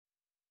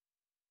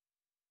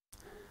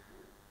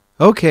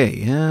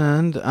Okay,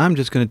 and I'm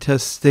just going to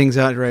test things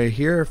out right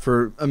here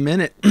for a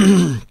minute.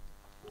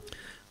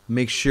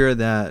 Make sure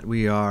that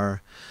we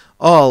are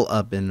all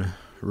up and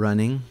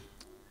running.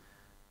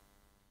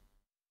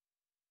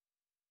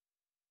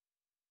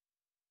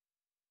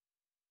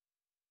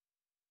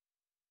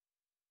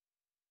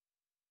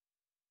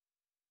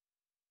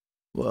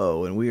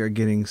 Whoa, and we are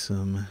getting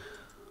some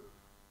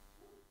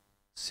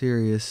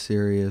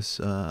serious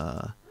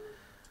lag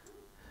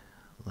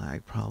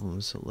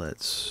problems. So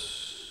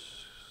let's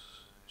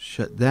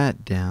shut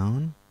that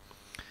down.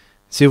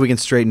 See if we can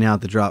straighten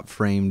out the drop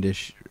frames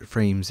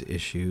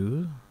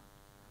issue.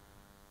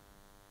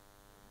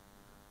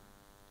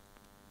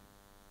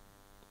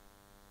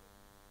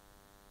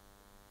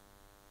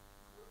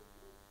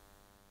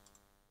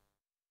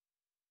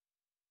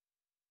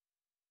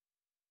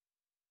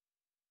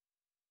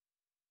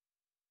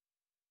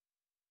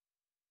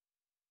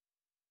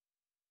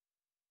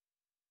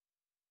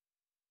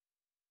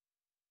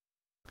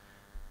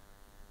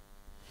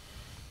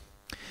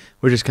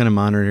 We're just kind of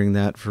monitoring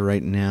that for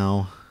right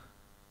now.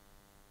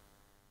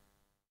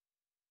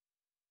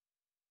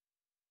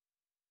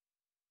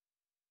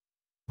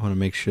 I want to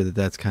make sure that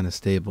that's kind of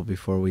stable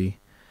before we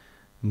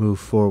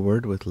move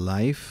forward with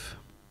life.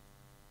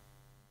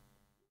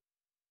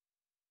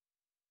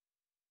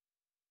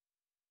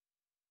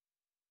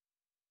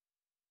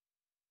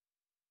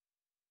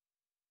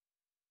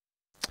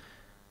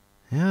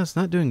 Yeah, it's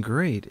not doing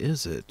great,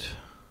 is it?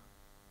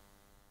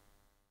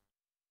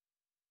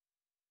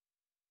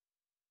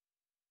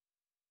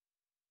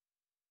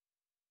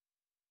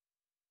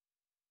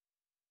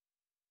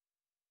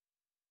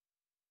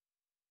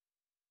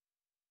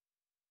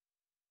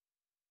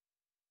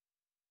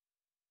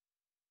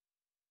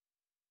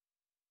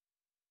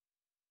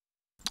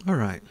 All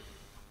right.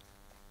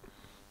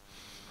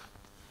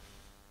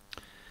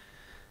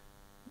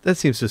 That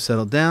seems to have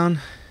settled down.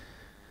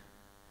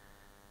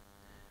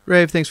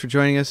 Rave, thanks for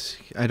joining us.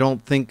 I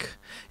don't think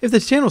if the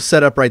channel's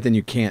set up right, then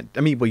you can't.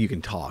 I mean, well, you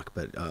can talk,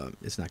 but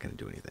it's not going to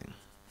do anything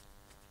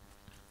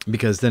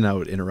because then I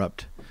would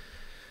interrupt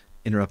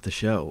the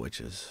show, which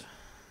is.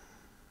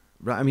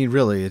 I mean,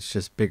 really, it's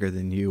just bigger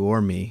than you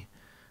or me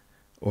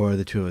or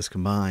the two of us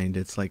combined.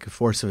 It's like a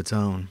force of its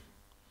own.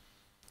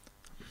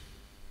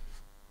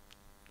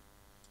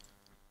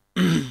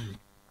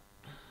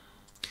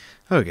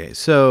 Okay,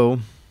 so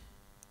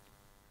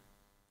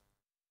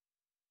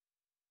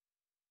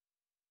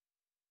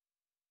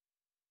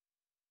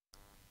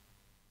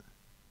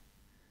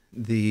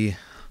the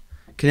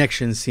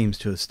connection seems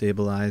to have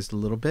stabilized a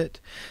little bit.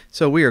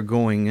 So we are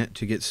going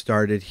to get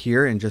started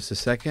here in just a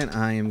second.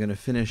 I am going to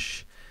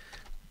finish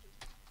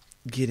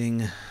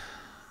getting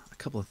a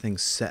couple of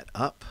things set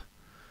up.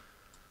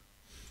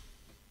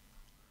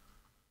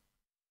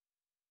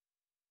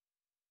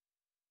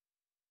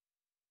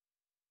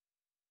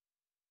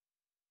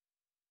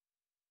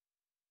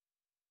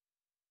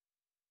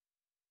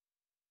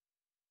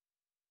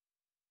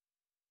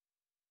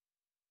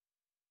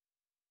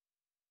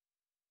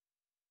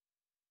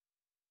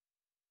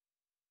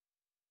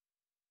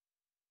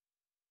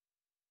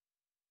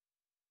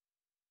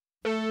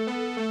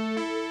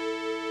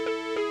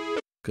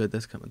 Good,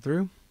 that's coming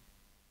through.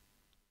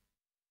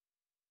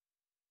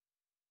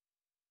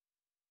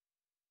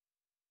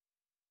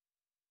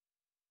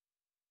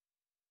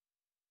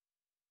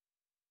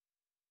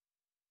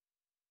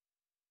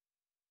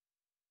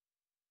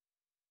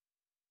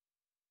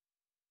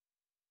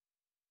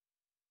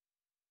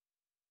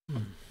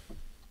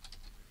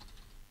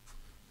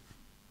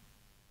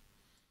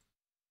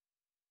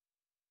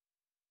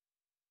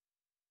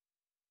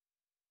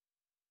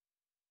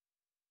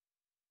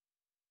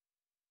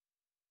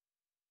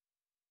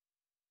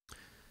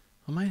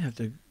 I might have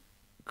to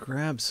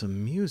grab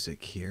some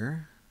music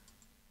here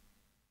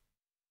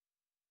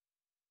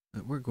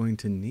that we're going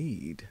to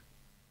need.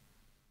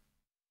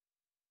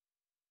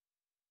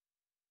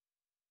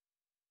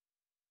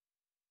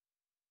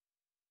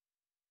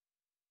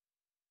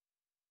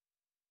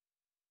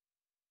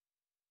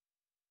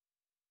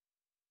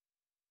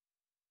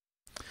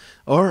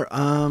 Or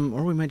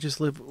we might just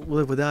live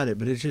without it.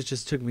 But it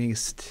just took me.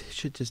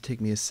 Should just take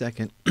me a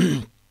second.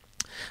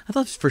 I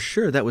thought for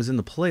sure that was in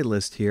the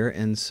playlist here,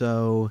 and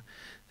so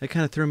that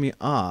kind of threw me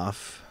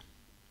off.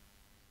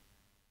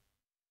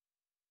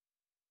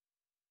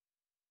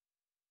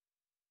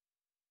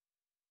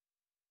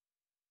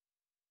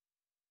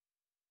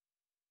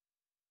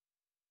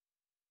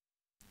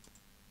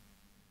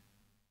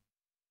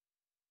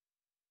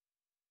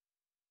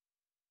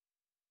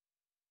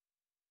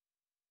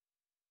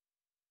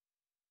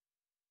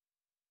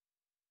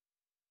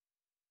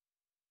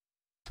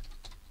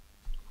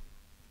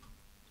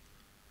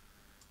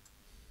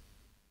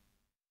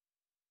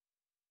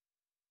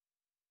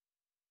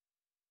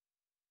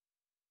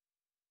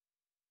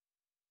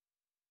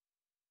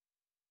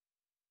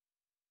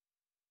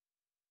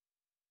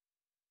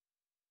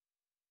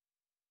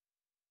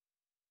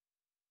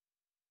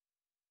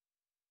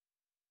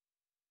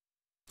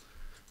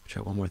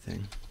 Try one more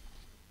thing.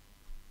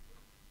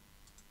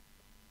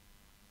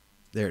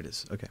 There it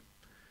is. Okay.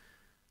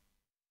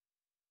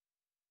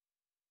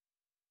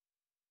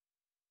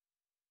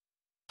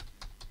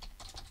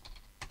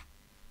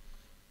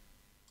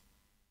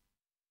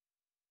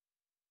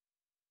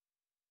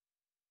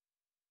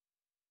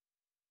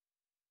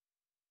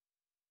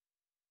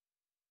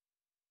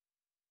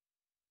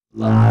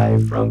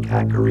 Live from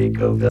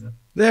Kakariko.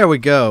 There we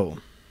go.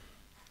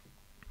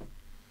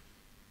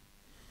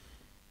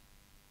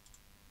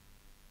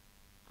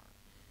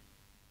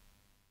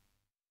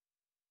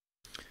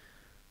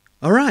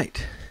 All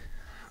right.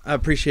 I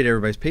appreciate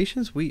everybody's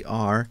patience. We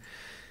are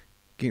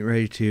getting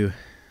ready to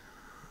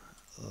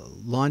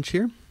launch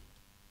here.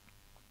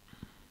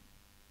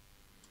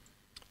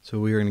 So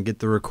we are going to get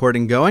the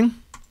recording going.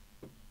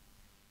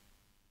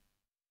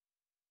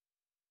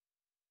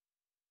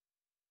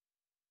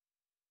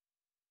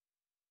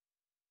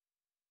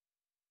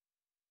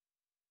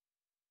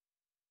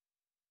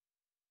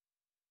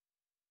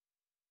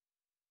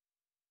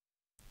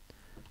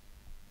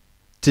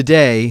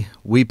 Today,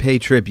 we pay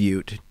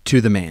tribute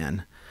to the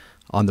man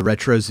on the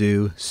Retro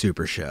Zoo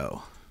Super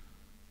Show.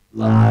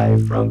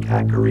 Live from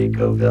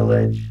Kakariko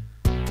Village.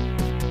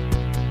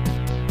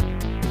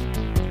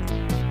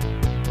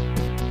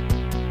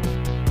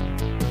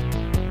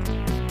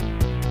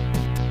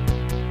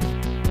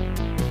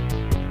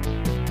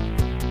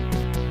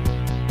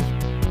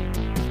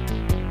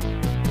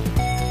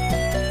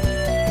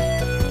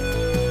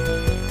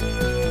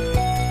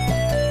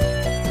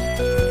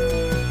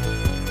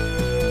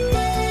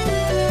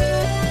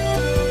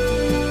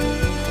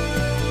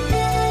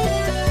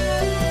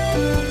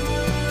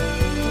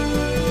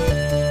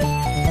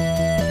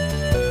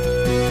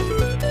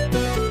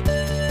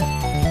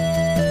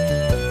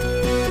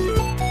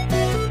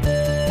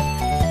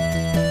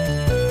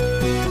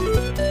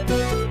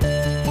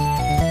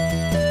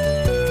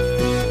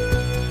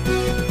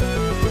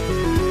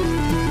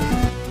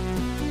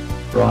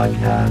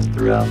 Broadcast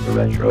throughout the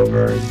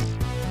Retroverse.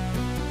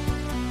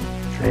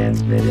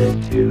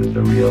 Transmitted to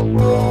the real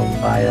world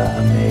via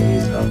a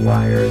maze of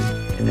wires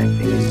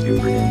connecting a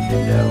Super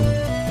Nintendo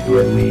to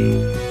a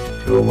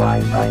Wii, to a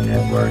Wi-Fi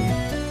network,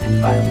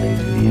 and finally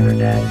to the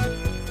Internet.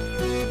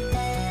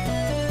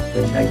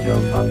 The Techno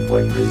Funk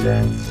Boy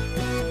presents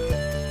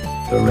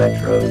the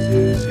Retro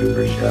Zoo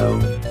Super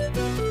Show.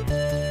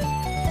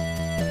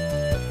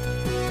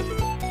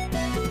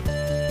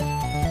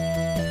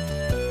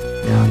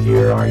 Now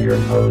here are your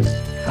hosts,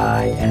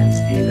 Kai and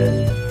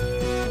Steven.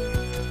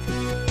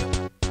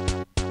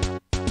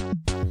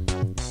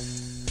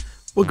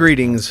 Well,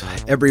 greetings,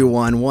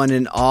 everyone, one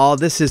and all.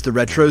 This is the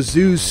Retro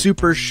Zoo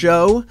Super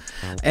Show,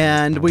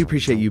 and we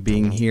appreciate you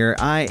being here.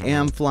 I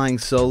am flying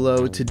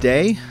solo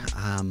today.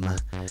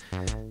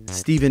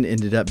 Steven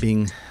ended up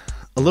being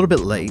a little bit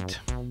late.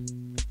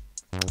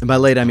 And by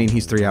late, I mean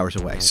he's 3 hours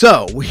away.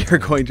 So we are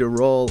going to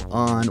roll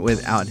on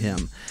without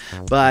him.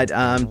 But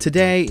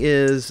today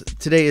is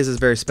a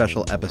very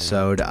special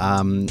episode.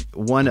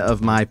 One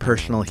of my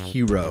personal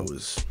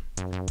heroes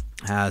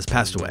has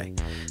passed away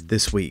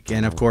this week.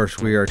 And of course,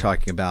 we are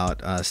talking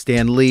about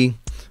Stan Lee,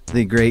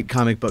 the great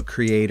comic book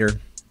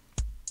creator.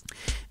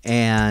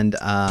 And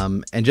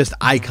just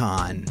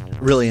icon,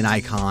 really an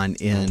icon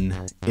in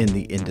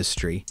the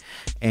industry.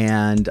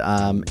 And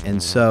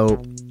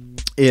so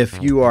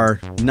if you are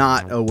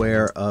not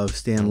aware of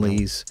Stan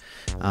Lee's,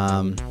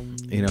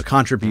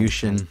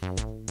 contribution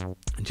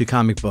to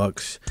comic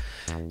books,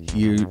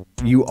 you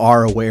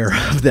are aware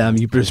of them.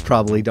 You just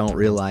probably don't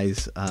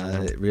realize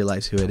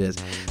who it is.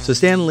 So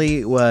Stan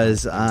Lee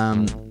was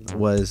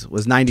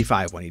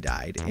 95 when he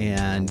died,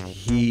 and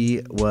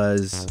he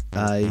was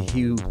a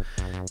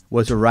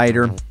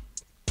writer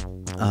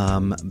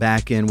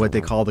back in what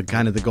they call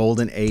the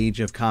golden age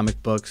of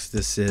comic books.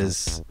 This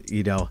is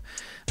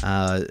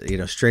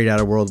straight out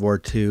of World War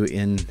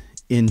II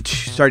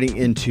starting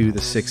into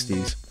the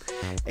 60s,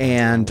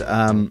 and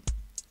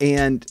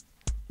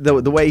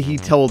the way he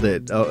told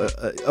it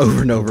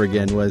over and over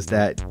again was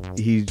that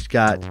he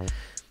got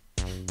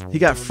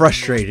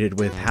frustrated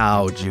with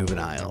how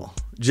juvenile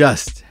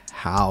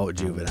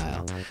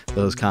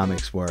those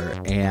comics were.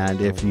 And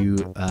if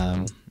you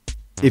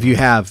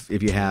have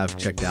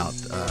checked out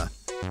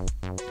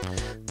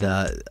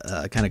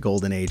the kind of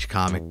golden age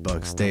comic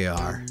books,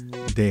 they're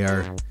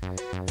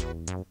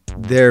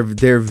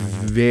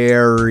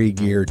very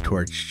geared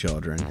towards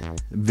children,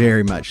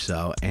 very much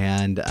so.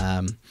 And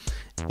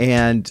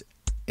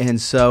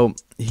so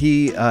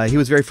he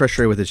was very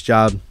frustrated with his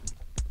job,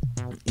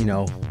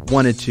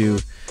 wanted to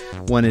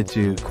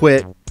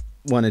quit,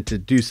 wanted to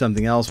do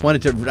something else,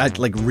 wanted to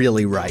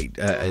really write,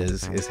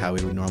 is how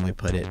we would normally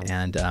put it.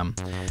 And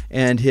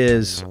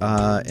his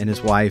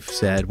wife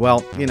said,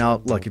 well,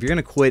 look, if you're going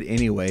to quit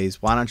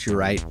anyways, why don't you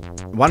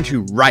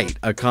write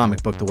a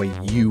comic book the way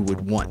you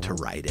would want to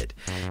write it?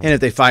 And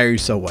if they fire you,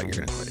 so what? You're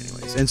going to quit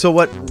anyways. And so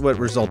what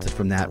resulted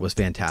from that was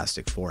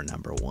Fantastic Four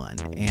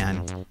 #1.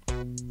 And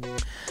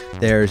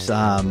there's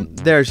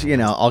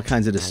all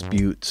kinds of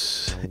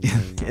disputes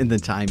in the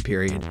time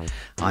period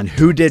on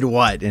who did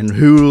what and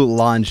who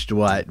launched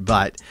what,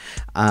 but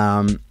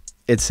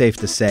it's safe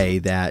to say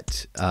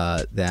that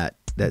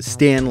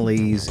Stan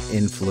Lee's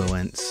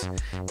influence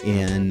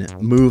in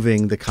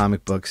moving the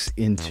comic books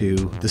into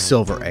the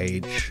Silver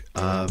Age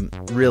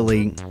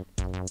really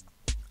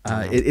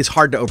it's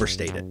hard to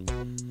overstate it.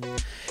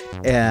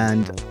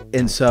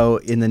 And so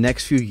in the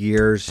next few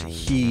years,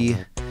 he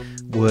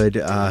would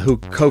who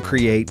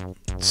co-create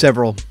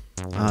several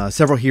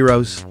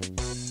heroes,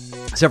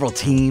 several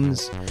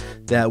teams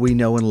that we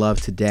know and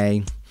love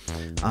today.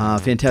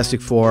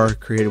 Fantastic Four,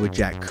 created with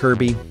Jack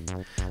Kirby.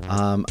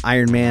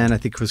 Iron Man, I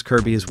think, was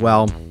Kirby as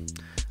well.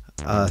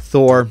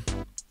 Thor.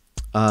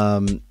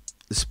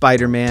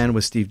 Spider-Man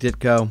with Steve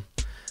Ditko.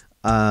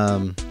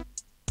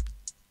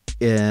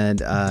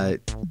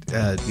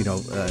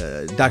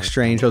 Doc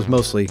Strange was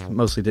mostly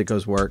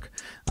Ditko's work.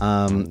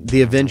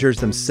 The Avengers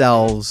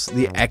themselves,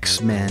 the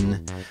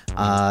X-Men,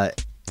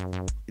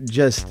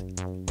 just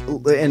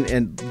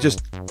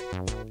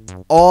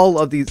all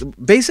of these,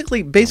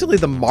 basically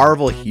the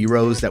Marvel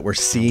heroes that we're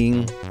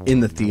seeing in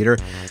the theater.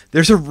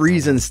 There's a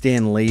reason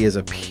Stan Lee is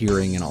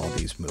appearing in all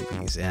these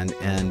movies, and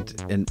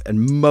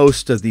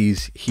most of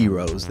these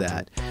heroes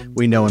that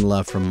we know and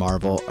love from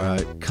Marvel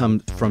come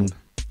from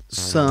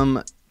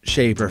some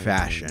shape or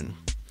fashion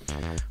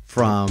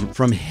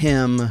from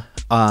him,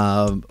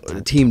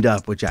 teamed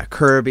up with Jack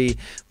Kirby,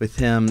 with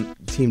him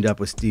teamed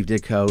up with Steve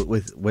Ditko,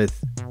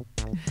 with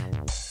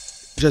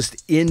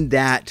just in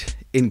that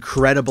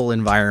incredible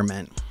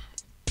environment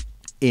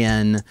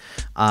in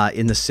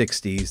the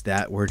 60s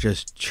that were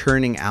just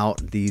churning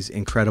out these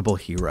incredible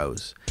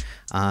heroes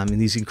and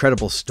these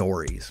incredible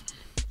stories.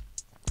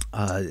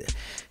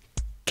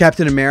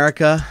 Captain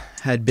America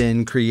had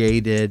been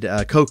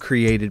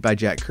co-created by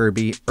Jack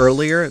Kirby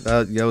earlier.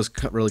 That was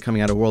really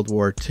coming out of World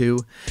War II.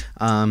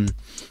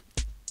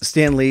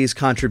 Stan Lee's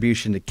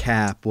contribution to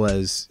Cap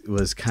was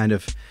kind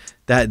of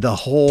that the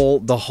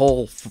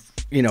whole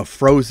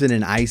frozen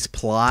in ice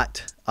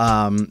plot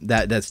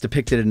that's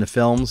depicted in the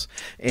films,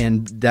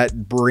 and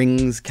that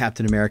brings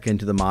Captain America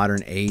into the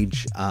modern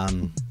age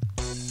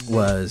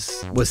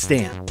was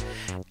Stan.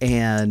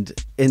 And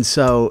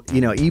so,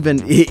 even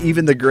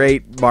the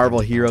great Marvel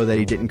hero that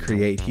he didn't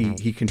create,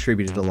 he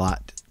contributed a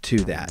lot to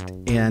that.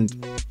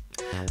 And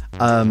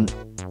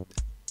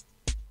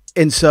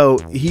so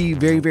he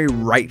very, very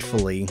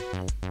rightfully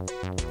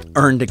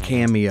earned a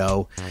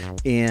cameo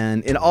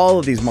in all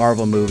of these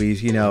Marvel movies.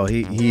 He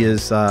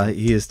is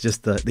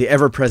just the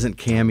ever-present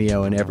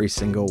cameo in every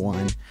single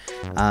one.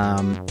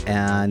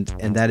 And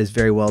that is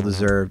very well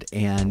deserved.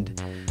 And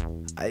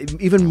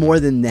even more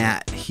than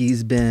that, he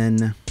has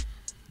been,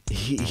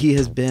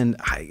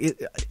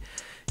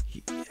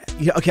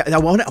 okay, I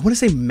want to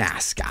say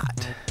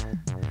mascot.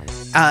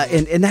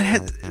 And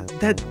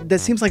that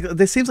seems like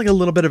a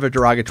little bit of a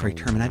derogatory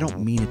term, and I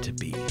don't mean it to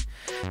be.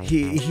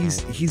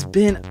 He's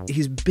been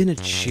a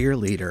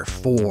cheerleader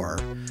for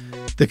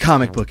the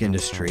comic book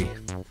industry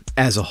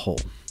as a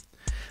whole,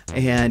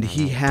 and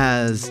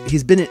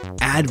he's been an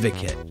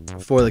advocate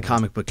for the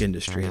comic book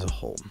industry as a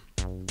whole.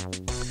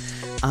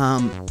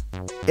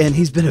 And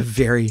he's been a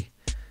very,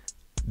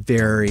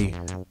 very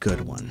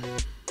good one.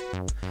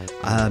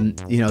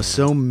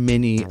 So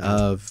many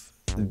of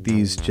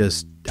these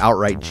just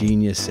outright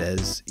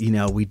geniuses,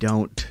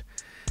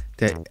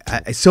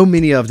 so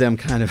many of them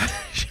kind of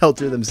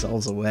shelter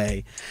themselves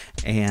away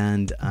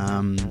and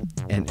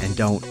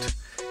don't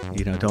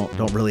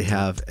really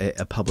have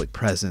a public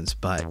presence,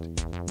 but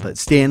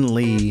Stan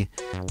Lee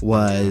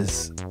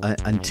was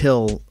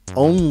until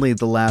only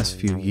the last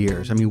few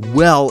years,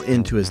 well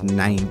into his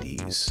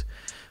 90s,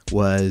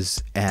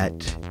 was at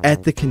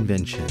the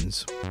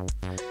conventions,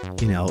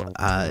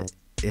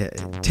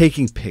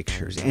 taking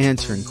pictures,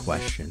 answering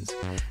questions,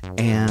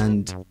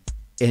 and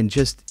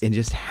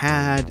just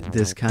had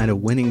this kind of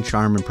winning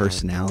charm and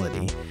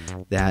personality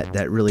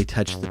that really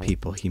touched the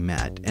people he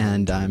met.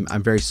 And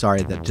I'm very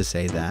sorry to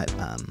say that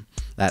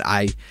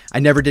I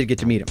never did get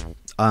to meet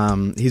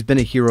him. He's been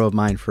a hero of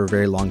mine for a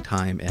very long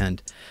time,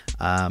 and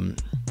I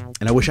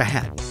wish I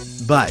had.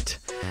 But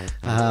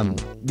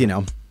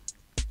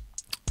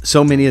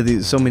so many of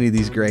these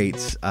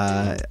greats,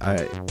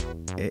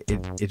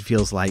 it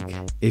feels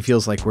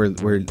like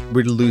we're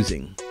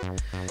losing,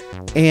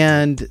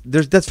 and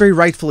that's very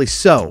rightfully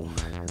so.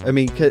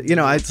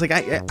 It's like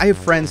I have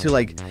friends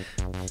who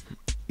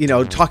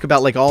talk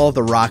about all of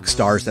the rock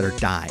stars that are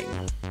dying.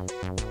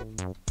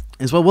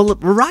 As well,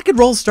 rock and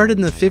roll started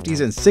in the 50s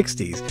and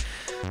 60s.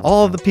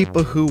 All of the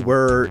people who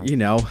were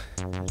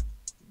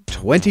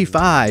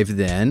 25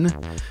 then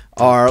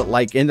are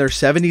in their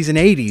 70s and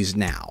 80s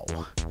now.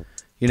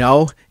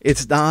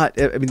 It's not,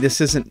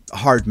 this isn't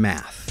hard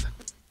math.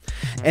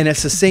 And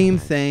it's the same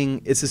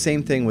thing. It's the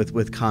same thing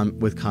with comic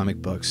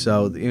books.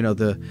 So,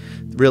 the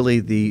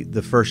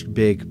first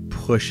big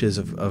pushes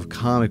of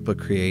comic book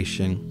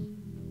creation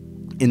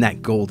in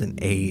that golden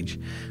age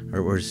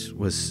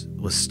was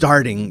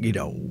starting,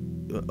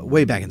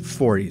 way back in the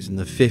 40s and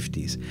the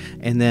 50s,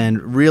 and then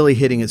really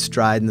hitting its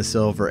stride in the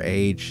Silver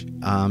Age,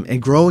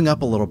 and growing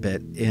up a little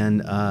bit in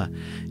the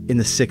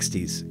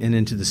 60s and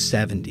into the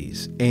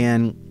 70s.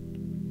 And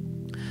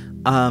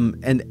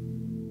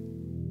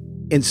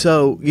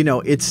so,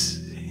 it's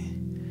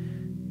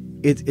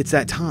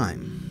that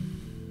time.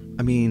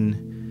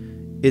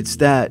 It's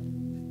that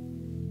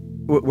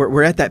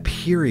we're at that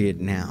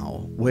period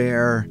now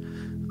where,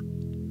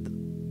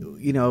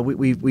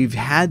 we've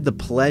had the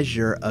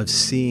pleasure of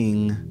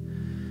seeing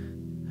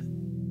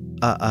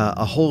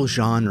a whole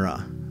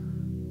genre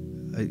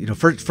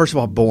first of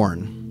all,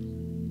 born,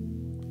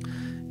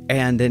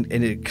 and then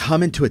it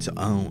come into its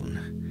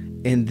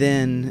own, and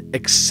then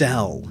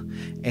excel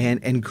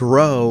and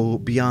grow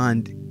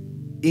beyond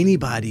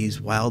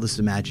anybody's wildest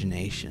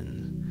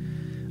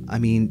imagination. I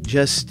mean,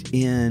 just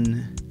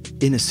in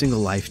a single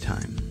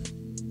lifetime.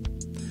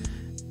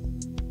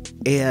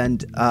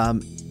 And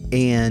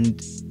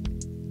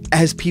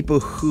as people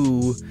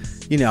who,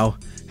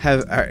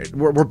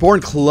 we're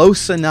born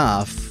close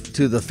enough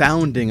to the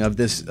founding of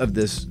this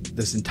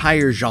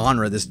entire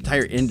genre, this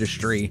entire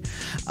industry,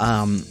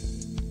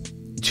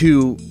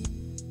 to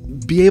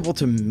be able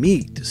to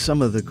meet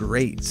some of the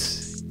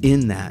greats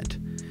in that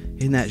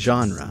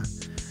genre,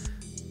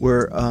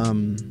 we're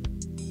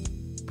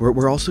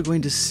also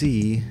going to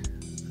see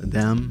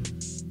them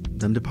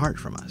depart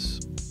from us.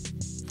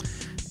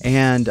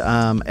 And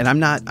I'm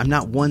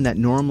not one that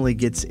normally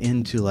gets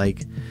into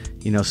like,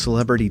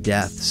 celebrity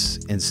deaths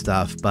and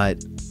stuff,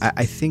 but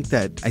I think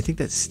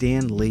that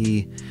Stan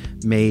Lee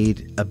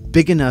made a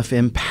big enough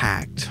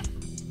impact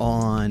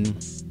on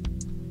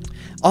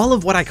all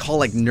of what I call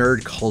like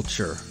nerd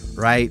culture,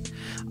 right?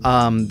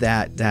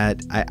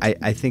 That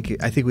I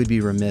think we'd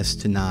be remiss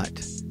to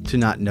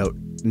not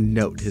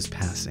note his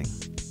passing.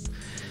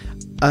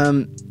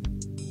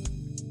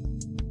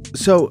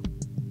 So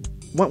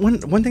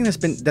one thing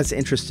that's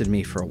interested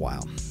me for a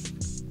while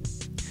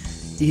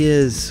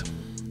is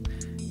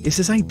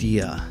this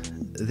idea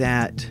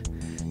that,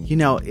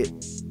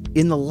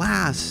 in the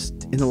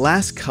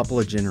last couple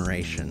of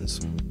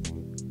generations,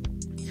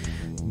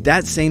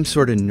 that same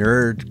sort of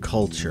nerd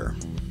culture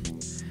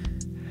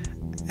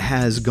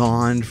has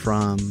gone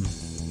from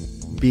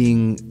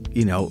being,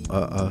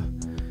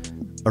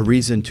 a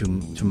reason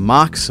to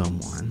mock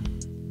someone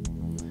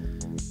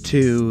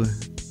to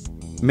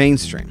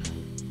mainstream.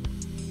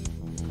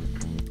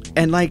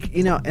 And like,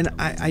 and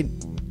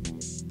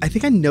I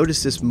think I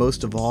noticed this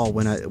most of all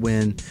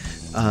when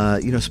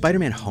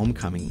Spider-Man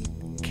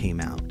Homecoming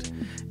came out,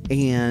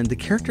 and the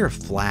character of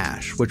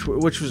Flash, which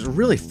was a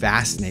really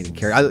fascinating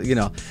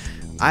character.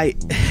 I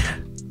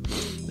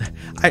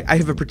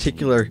have a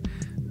particular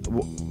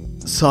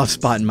soft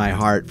spot in my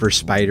heart for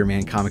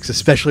Spider-Man comics,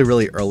 especially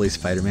really early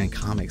Spider-Man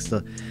comics.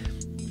 We'll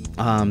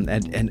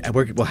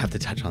have to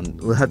touch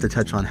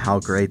on how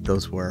great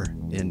those were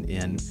in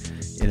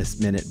a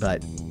minute,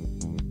 but.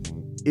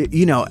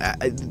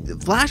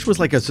 Flash was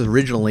like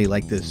originally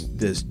like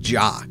this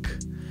jock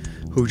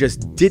who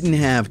just didn't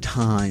have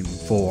time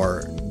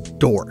for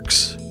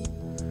dorks.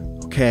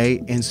 Okay,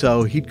 and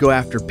so he'd go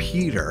after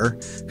Peter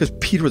because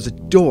Peter was a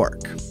dork.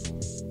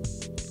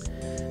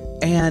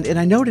 And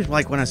I noted,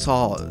 like, when I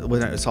saw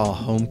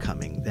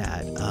Homecoming,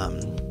 that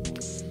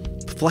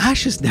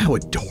Flash is now a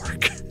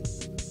dork.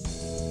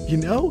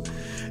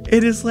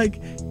 It is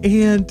like,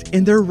 and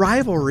their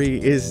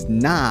rivalry is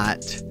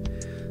not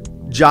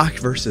jock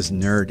versus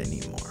nerd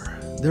anymore.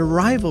 Their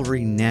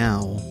rivalry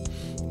now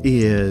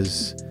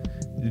is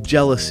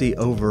jealousy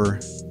over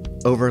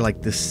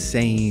like the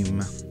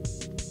same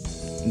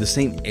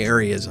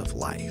areas of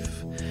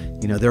life.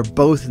 They're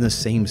both in the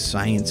same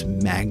science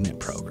magnet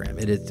program,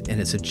 and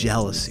it's a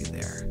jealousy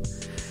there.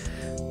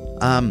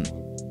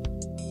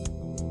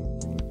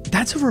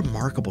 That's a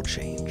remarkable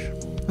change.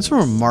 That's a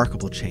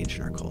remarkable change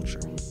in our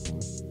culture.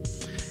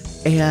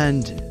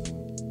 And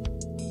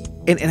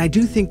I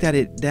do think that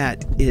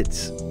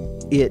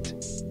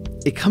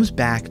it comes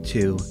back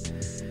to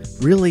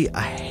really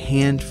a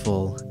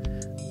handful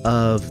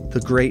of the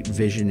great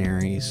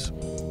visionaries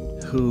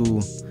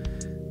who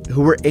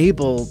were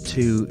able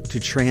to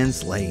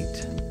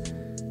translate,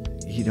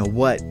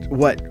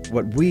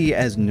 what we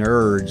as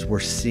nerds were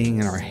seeing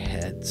in our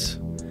heads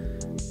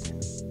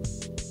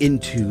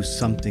into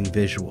something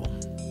visual,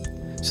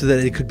 so that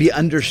it could be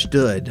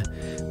understood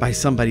by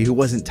somebody who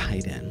wasn't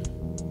tied in.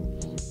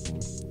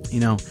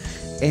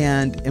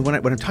 And when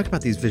I'm talking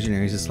about these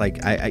visionaries, it's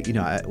like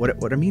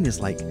what I mean is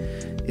like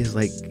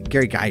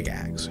Gary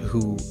Gygax,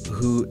 who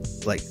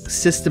like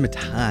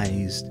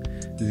systematized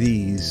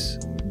these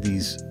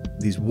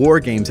war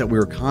games that we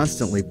were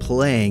constantly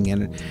playing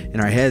in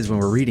our heads when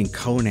we're reading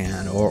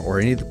Conan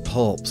or any of the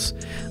pulps.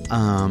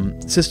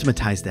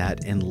 Systematized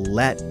that and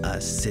let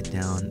us sit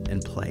down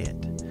and play it.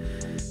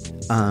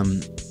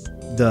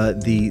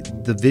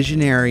 The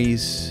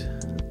visionaries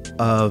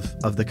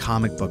of the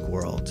comic book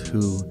world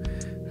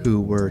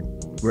who were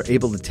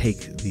able to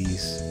take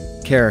these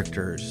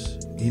characters,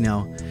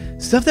 the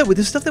stuff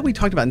that we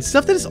talked about, and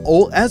stuff that is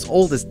as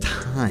old as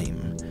time.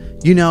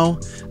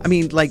 I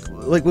mean, like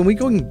when we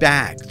going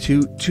back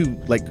to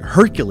like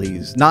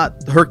Hercules,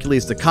 not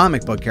Hercules the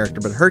comic book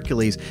character, but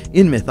Hercules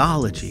in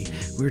mythology,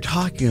 we were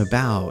talking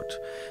about,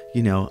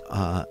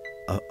 a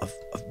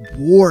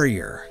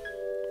warrior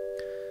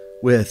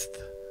with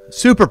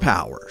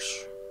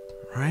superpowers,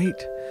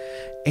 right?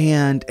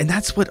 And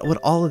that's what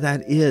all of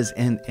that is,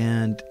 and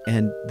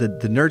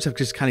the nerds have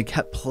just kind of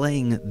kept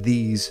playing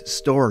these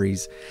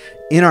stories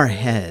in our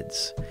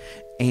heads,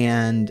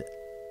 and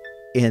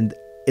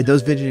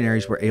those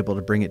visionaries were able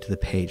to bring it to the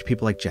page.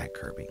 People like Jack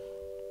Kirby.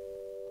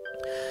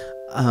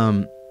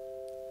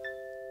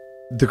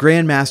 the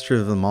grandmaster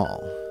of them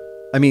all.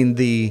 I mean,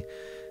 the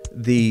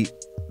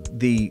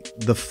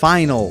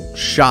final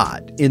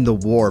shot in the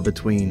war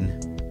between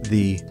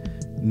the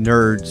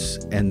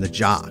nerds and the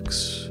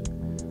jocks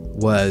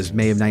was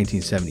May of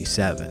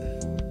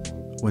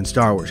 1977 when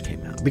Star Wars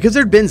came out. Because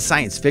there'd been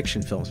science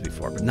fiction films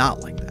before, but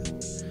not like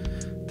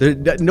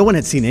that. No one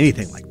had seen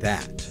anything like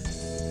that.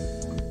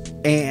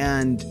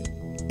 And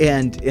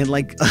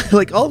like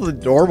all the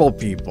normal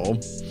people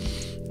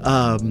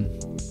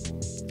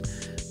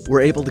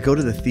were able to go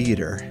to the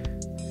theater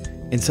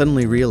and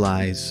suddenly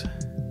realize,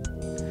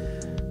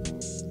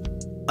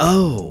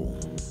 oh,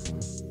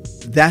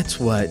 that's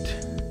what,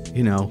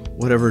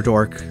 whatever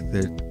dork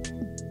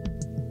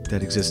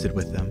that existed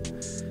with them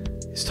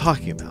is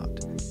talking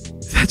about.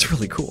 That's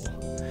really cool.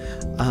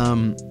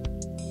 And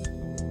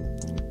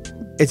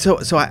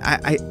so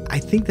I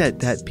think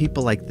that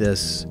people like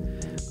this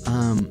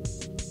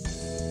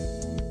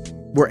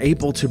were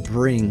able to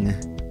bring,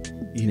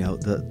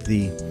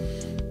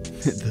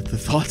 the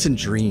thoughts and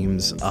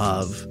dreams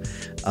of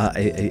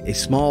a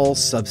small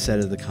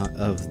subset of the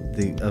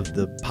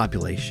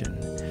population,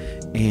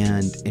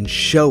 and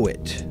show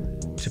it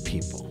to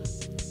people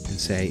and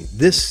say,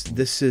 this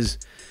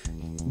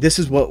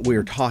is what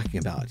we're talking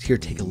about. Here,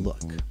 take a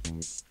look.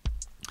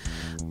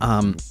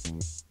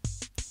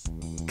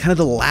 Kind of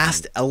the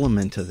last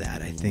element of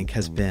that, I think,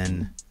 has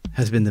been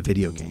the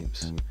video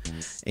games,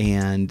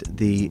 and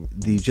the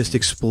just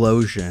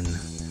explosion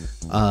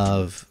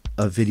of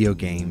video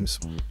games.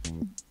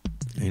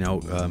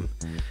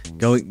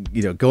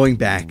 Going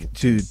back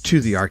to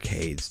the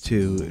arcades,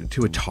 to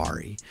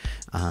Atari,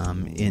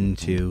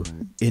 into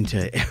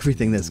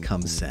everything that's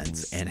come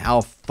since, and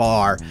how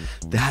far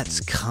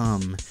that's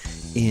come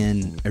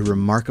in a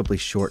remarkably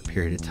short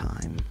period of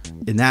time.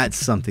 And that's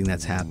something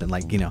that's happened.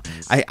 Like,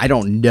 I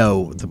don't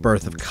know the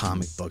birth of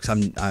comic books.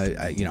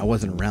 I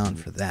wasn't around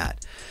for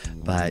that,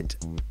 but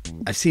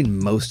I've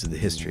seen most of the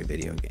history of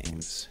video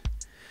games.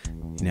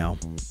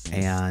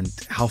 And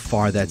how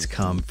far that's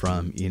come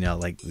from, some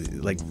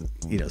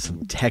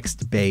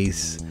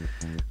text-based,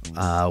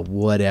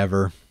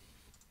 whatever,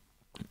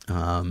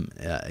 on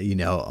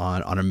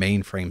a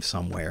mainframe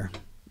somewhere,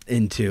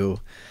 into,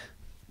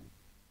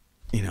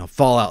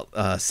 Fallout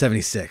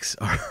 76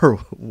 or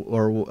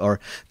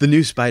the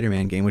new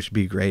Spider-Man game, which would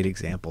be a great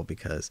example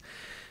because,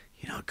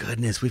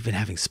 goodness, we've been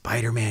having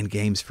Spider-Man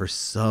games for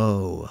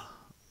so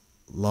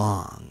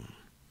long,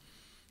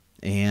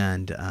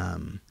 and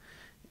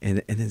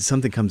then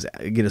something comes,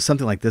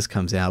 something like this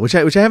comes out, which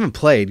I haven't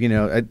played.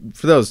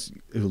 For those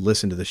who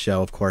listen to the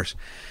show, of course,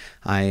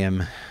 I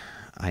am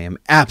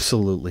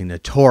absolutely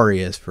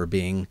notorious for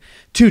being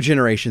 2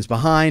 generations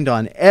behind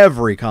on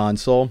every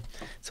console,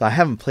 so I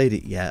haven't played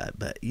it yet.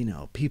 But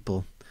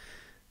people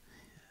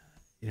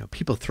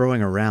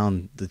throwing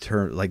around the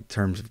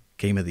terms of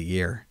Game of the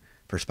Year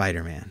for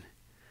Spider-Man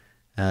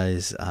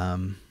is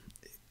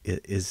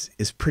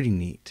pretty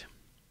neat.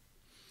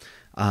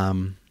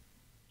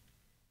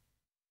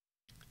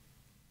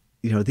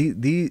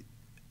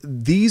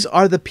 These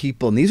are the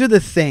people, and these are the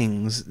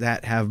things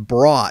that have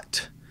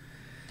brought,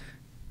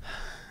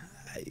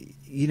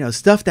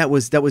 stuff that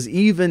was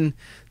even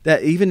into the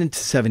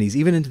 70s,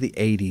 even into the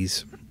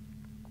 80s,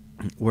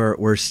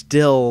 were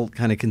still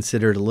kind of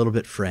considered a little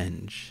bit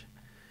fringe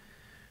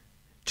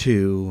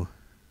to,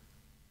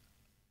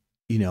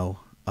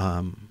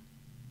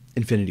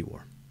 Infinity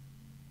War.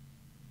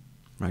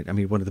 Right? I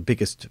mean, one of the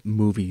biggest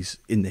movies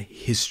in the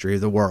history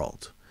of the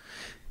world.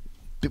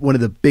 One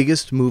of the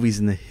biggest movies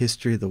in the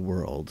history of the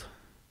world,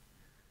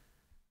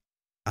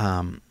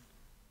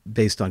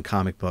 based on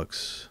comic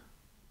books,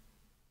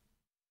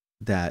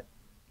 that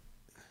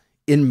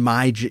in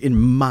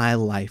my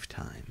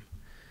lifetime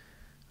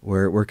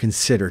were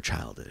considered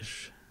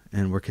childish,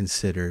 and were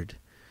considered,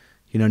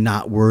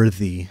 not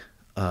worthy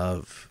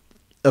of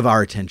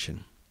our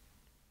attention.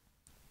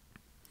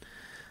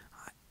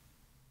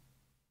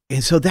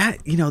 And so that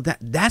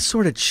that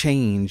sort of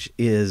change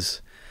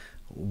is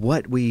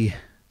what we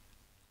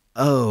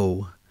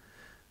owe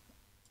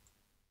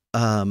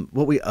to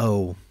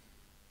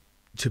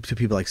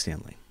people like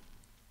Stan Lee.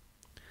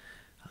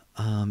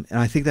 And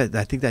I think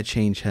that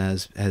change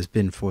has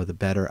been for the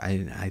better.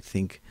 I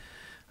think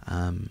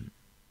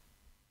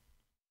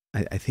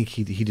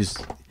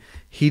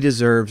he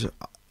deserves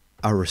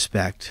our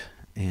respect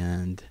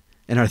and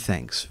our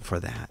thanks for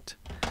that.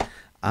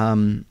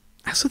 I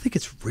also think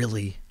it's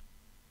really,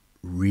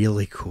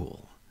 really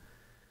cool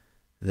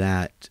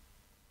that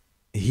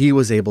he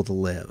was able to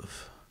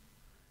live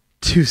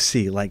to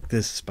see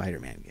this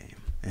Spider-Man game,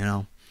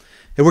 and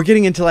we're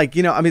getting into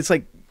it's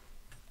like,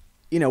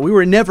 we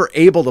were never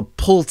able to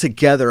pull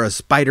together a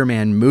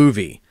Spider-Man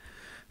movie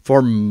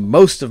for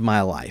most of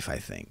my life, I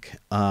think.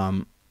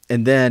 And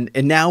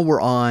now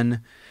we're on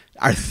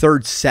our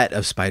 3rd set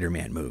of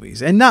Spider-Man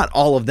movies, and not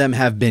all of them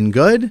have been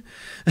good,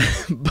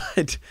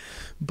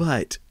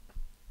 but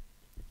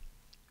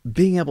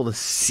being able to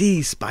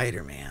see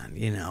Spider-Man,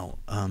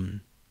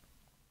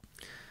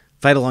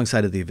 fight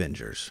alongside of the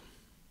Avengers,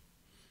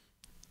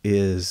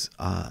 is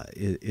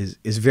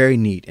very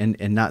neat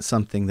and not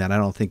something that I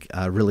don't think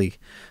really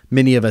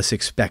many of us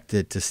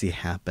expected to see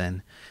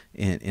happen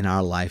in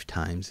our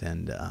lifetimes,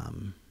 and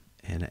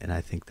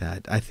I think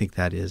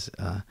that is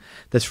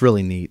that's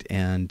really neat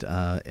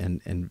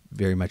and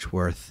very much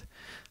worth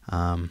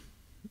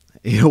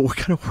what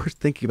kind of worth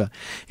thinking about.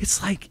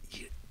 It's like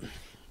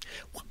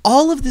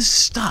all of this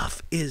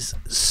stuff is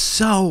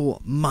so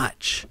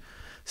much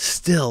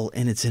still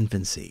in its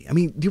infancy. I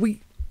mean, do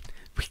we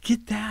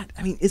get that?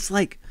 I mean, it's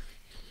like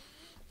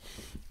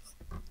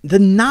the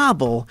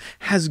novel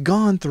has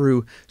gone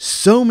through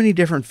so many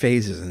different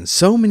phases and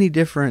so many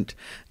different,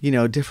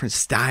 different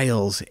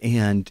styles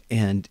and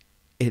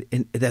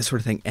that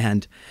sort of thing.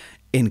 And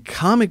in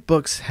comic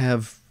books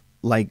have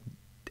like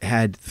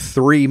had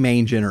 3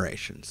 main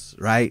generations,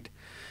 right?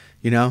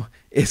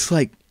 It's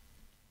like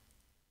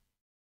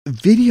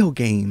video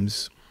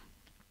games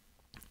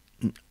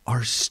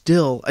are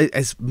still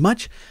as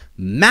much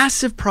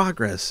massive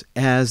progress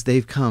as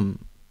they've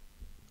come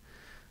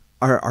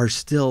are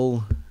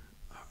still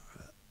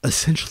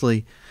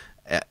essentially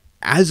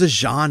as a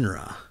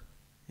genre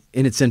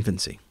in its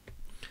infancy.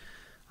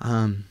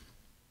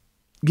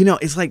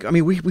 It's like, I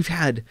mean, we've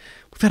had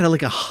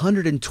like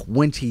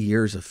 120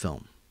 years of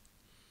film,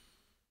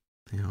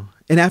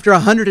 and after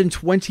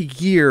 120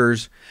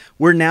 years,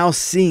 we're now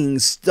seeing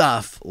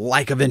stuff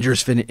like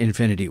Avengers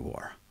Infinity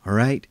War. All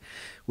right.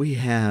 We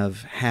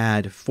have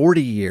had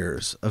 40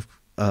 years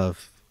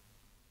of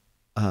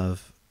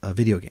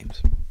video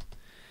games.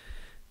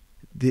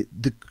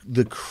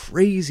 The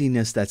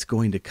craziness that's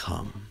going to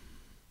come,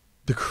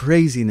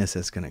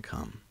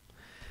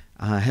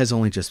 has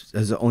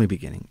only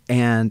beginning,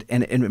 and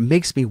it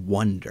makes me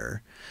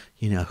wonder,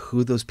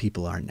 who those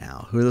people are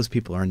now. Who those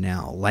people are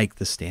now, like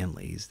the Stan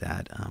Lees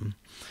that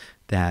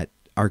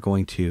are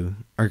going to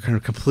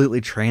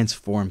completely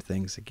transform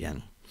things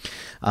again.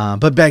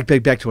 But back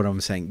to what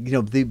I'm saying.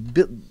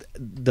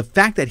 The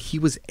fact that he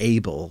was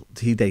able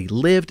that he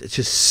lived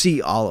to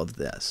see all of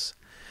this,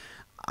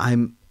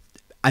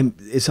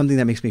 is something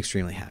that makes me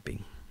extremely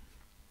happy,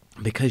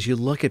 because you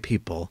look at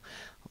people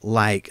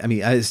like,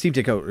 Steve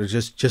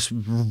Ditko just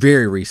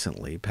very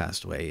recently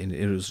passed away, and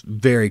it was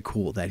very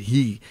cool that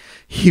he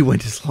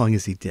went as long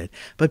as he did.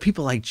 But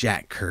people like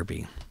Jack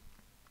Kirby,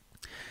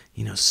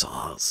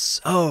 saw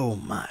so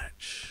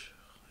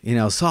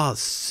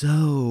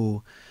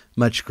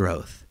much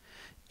growth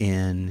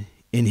in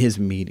his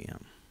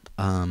medium,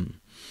 that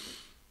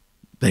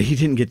he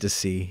didn't get to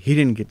see. He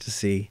didn't get to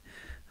see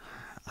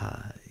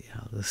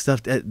the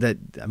stuff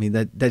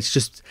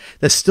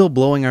that's still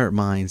blowing our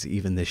minds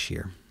even this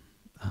year.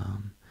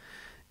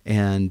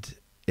 And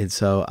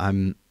so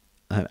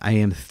I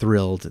am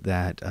thrilled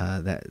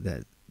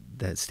that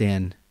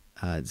Stan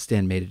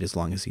made it as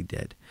long as he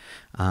did,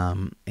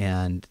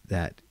 and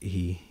that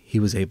he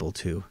was able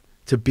to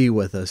be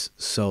with us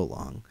so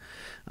long.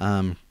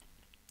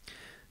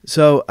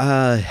 So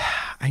I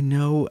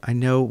know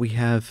we do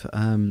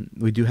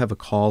have a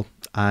call.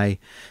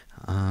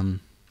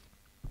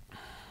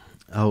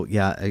 Oh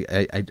yeah,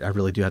 I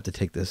really do have to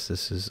take this.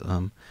 This is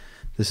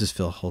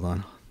Phil. Hold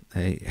on.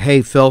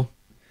 Hey Phil.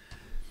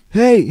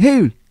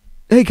 Hey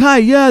Kai.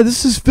 Yeah,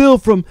 this is Phil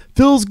from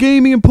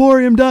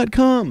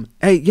philsgamingemporium.com.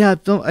 Hey, yeah,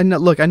 Phil, I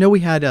know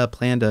we had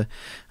planned a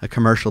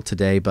commercial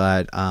today,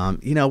 but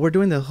we're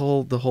doing the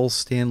whole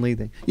Stan Lee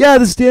thing. Yeah,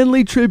 the Stan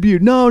Lee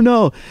tribute.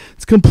 No,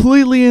 it's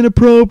completely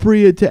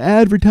inappropriate to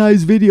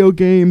advertise video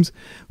games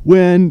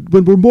when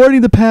we're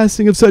mourning the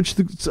passing of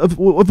of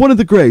one of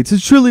the greats.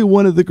 It's truly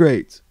one of the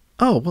greats.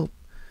 Oh, well,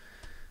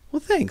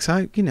 thanks.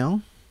 I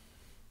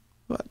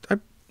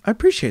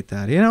appreciate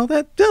that.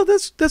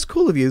 That's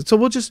cool of you. So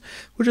we'll just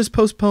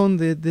postpone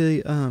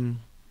the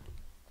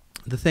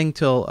thing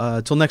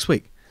till next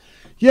week.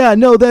 Yeah,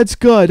 no, that's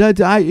good.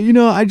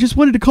 I just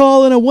wanted to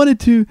call, and I wanted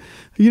to,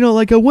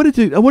 I wanted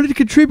to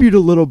contribute a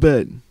little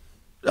bit.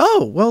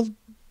 Oh, well,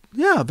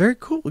 yeah, very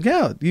cool.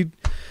 Yeah, do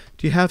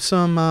you have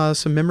some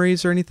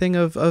memories or anything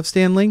of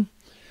Stan Lee?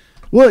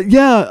 Well,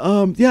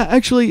 yeah,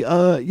 actually,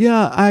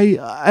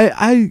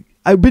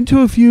 I've been to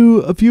a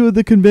few of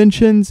the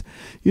conventions,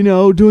 I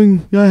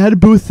had a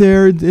booth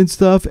there and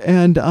stuff,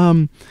 and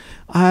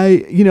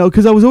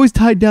because I was always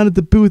tied down at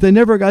the booth, I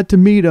never got to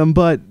meet him,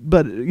 but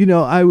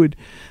I would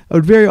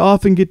very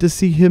often get to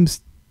see him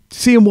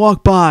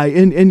walk by,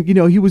 and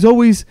he was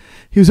always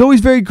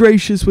very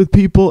gracious with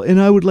people,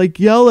 and I would like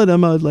yell at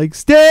him. I would like,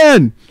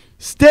 Stan,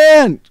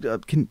 can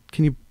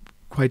you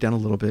quiet down a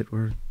little bit?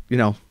 Or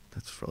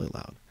that's really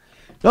loud.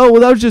 Oh,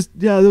 well, that was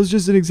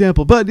just an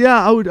example. But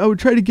yeah, I would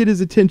try to get his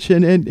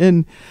attention,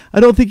 and I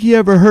don't think he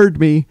ever heard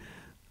me.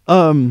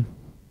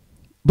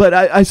 But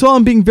I saw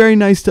him being very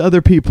nice to other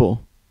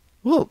people.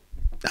 Well,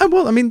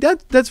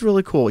 that's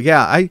really cool.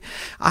 Yeah,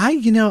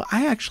 I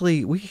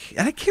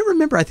can't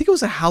remember. I think it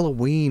was a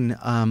Halloween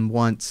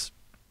once.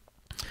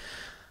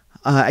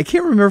 I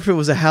can't remember if it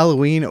was a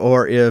Halloween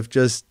or if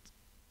just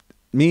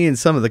me and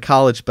some of the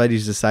college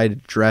buddies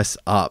decided to dress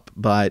up.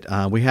 But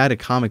we had a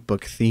comic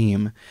book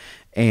theme.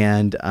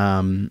 And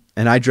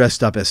I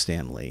dressed up as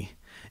Stan Lee,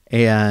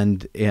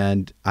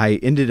 and I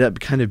ended up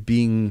kind of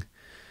being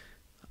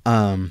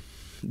the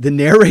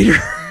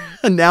narrator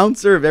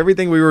announcer of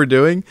everything we were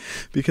doing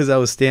because I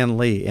was Stan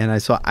Lee. And I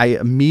was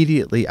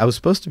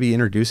supposed to be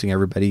introducing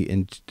everybody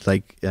in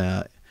like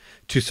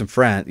to some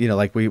friends,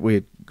 like we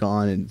had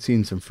gone and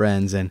seen some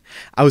friends, and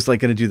I was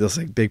like going to do this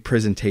like big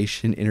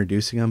presentation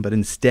introducing them, but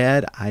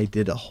instead I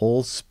did a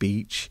whole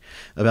speech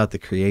about the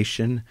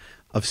creation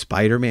of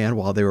Spider-Man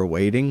while they were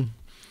waiting,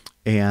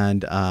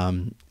 and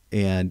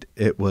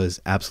it was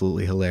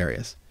absolutely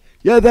hilarious.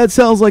 Yeah, that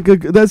sounds like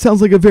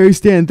a very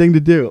Stan thing to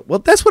do. Well,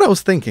 that's what I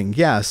was thinking.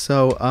 Yeah.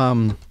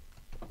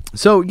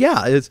 So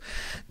yeah, it's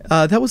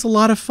that was a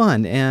lot of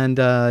fun, and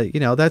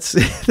that's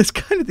that's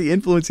kind of the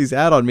influence he's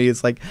had on me.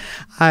 It's like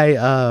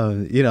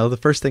the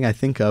first thing I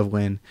think of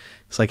when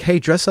it's like, hey,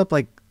 dress up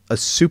like a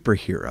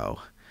superhero,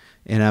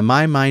 and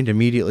my mind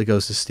immediately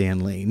goes to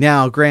Stan Lee.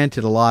 Now,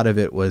 granted, a lot of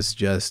it was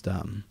just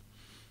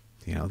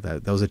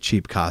that was a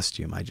cheap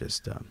costume. I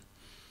just I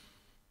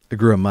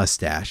grew a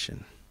mustache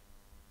and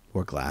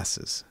wore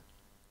glasses.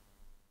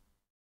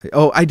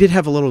 Oh, I did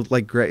have a little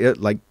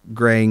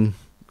graying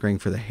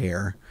for the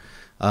hair.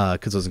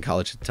 Because I was in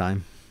college at the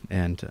time,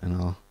 and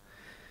all.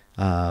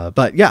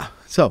 But yeah,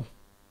 so.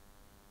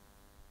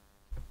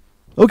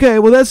 Okay,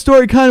 well, that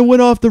story kind of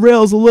went off the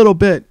rails a little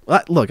bit.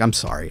 Look, I'm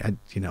sorry.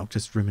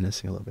 Just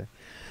reminiscing a little bit.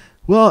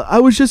 Well, I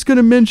was going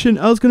to mention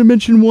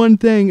one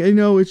thing.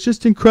 It's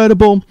just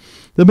incredible.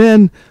 The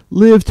man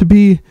lived to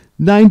be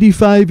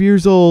 95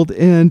 years old,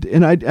 and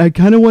I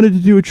kind of wanted to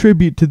do a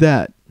tribute to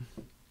that.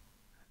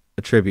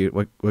 A tribute?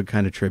 What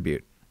kind of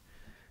tribute?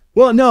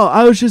 Well, no,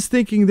 I was just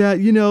thinking that,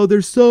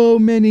 there's so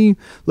many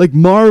like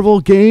Marvel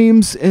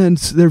games, and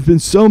there have been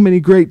so many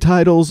great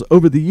titles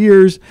over the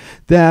years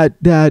that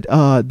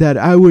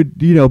I would,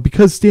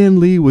 because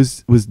Stan Lee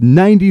was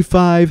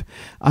 95,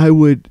 I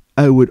would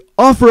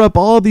offer up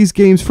all these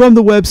games from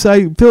the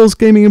website,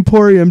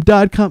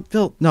 philsgamingemporium.com.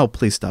 Phil, no,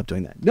 please stop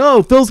doing that.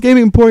 No,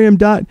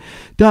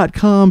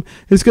 philsgamingemporium.com.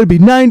 It's going to be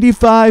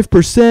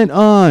 95%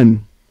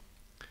 on.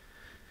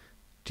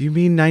 Do you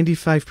mean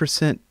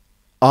 95%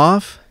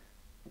 off?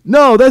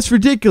 No, that's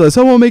ridiculous.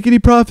 I won't make any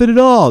profit at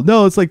all.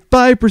 No, it's like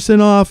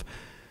 5% off,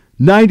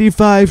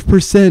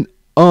 95%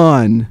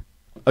 on.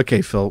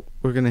 Okay, Phil,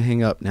 we're going to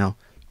hang up now.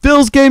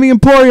 Phil's Gaming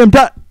Emporium.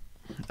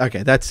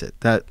 Okay, that's it.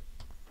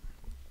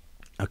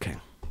 Okay.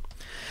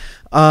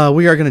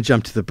 We are going to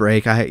jump to the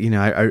break. I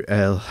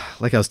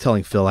like I was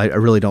telling Phil, I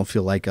really don't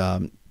feel like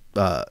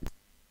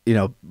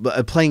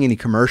playing any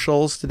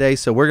commercials today.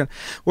 So we're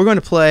going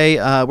to play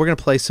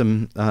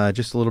some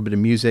just a little bit of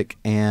music,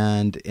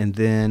 and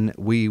then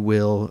we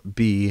will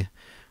be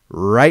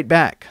right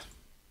back.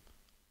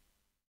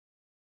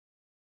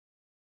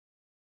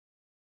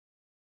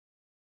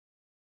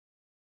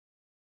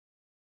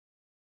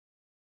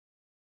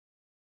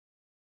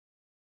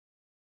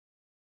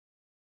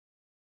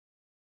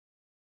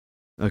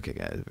 Okay,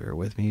 guys, bear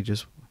with me.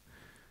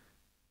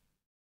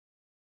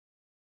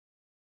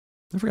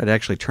 I forgot to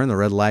actually turn the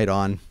red light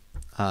on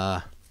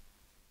at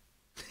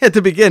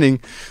the beginning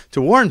to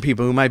warn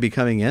people who might be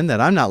coming in that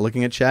I'm not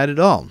looking at chat at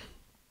all.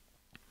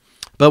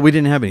 But we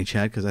didn't have any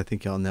chat because I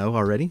think y'all know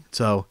already.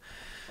 So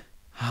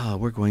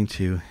we're going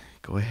to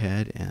go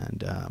ahead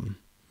and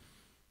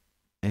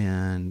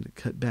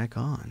cut back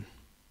on.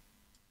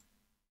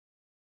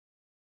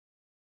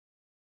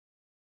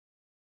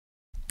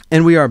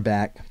 And we are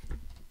back.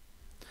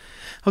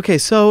 Okay,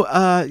 so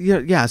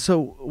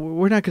so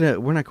we're not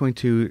going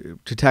to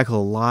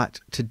tackle a lot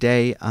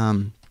today.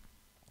 I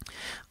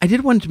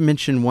did want to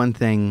mention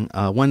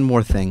one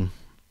more thing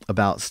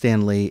about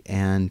Stan Lee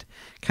and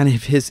kind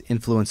of his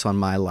influence on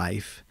my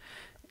life,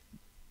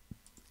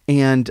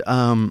 and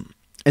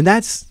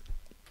that's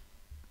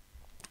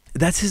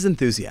his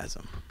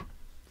enthusiasm.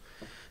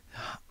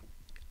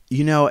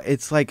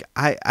 It's like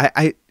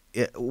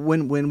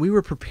when we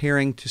were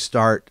preparing to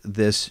start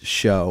this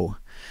show,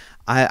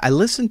 I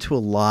listened to a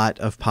lot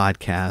of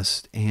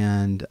podcasts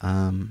and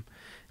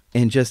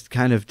just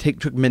kind of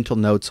took mental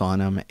notes on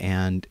them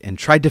and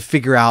tried to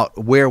figure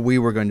out where we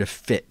were going to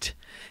fit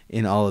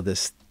in all of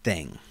this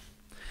thing.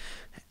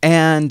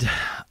 And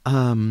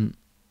it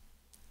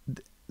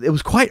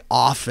was quite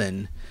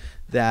often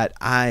that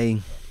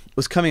I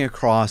was coming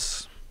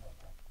across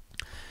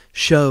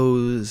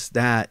shows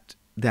that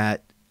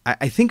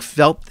I think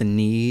felt the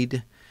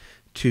need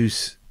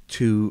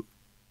to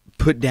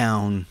put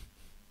down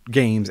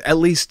games, at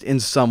least in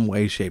some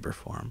way, shape, or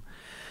form.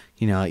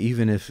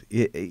 Even if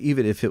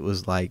it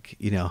was like,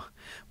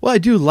 well, I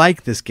do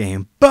like this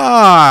game,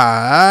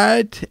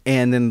 but,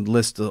 and then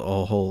list a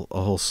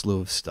whole slew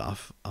of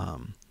stuff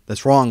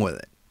that's wrong with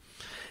it.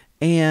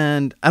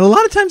 And a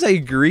lot of times I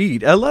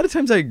agreed.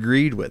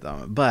 With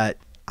them, but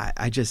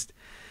I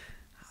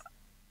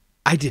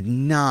did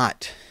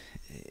not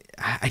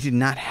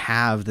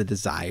have the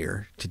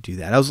desire to do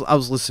that. I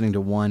was listening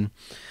to one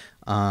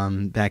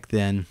back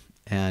then.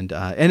 And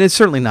it's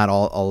certainly not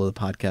all of the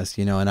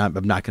podcasts, and I'm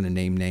not going to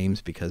name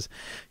names because,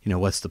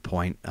 what's the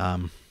point?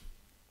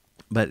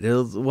 But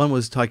one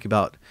was talking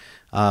about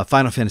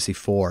Final Fantasy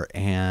IV,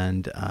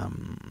 and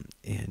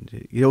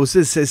you know,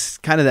 it's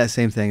kind of that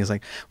same thing. It's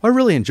like, well, I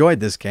really enjoyed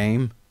this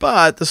game,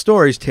 but the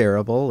story's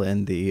terrible,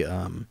 and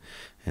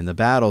the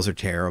battles are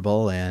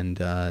terrible, and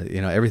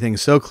you know,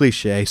 everything's so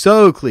cliche,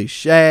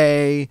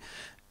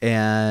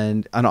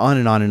 and on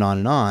and on and on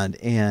and on.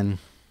 And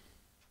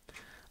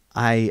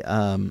I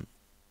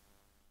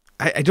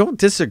don't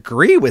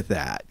disagree with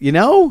that, you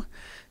know?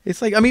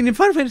 It's like, I mean,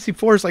 Final Fantasy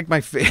IV is like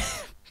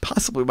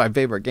possibly my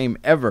favorite game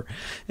ever.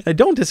 And I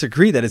don't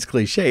disagree that it's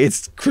cliche.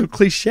 It's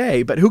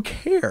cliche, but who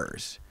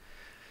cares?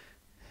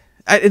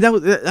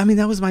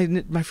 That was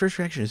my first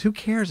reaction is, who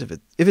cares if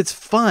it's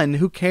fun,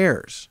 who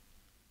cares?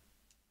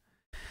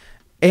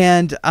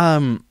 And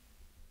I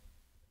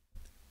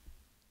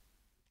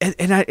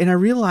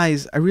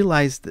realized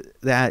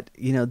that,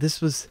 you know,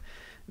 this was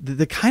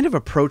the kind of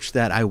approach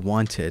that I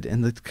wanted,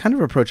 and the kind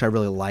of approach I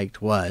really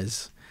liked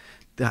was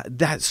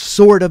that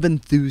sort of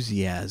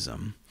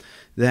enthusiasm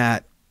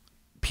that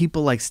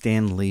people like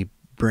Stan Lee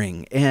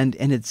bring, and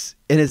it's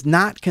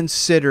not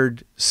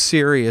considered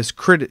serious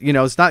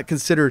it's not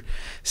considered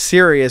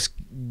serious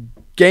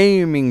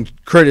gaming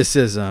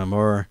criticism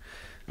or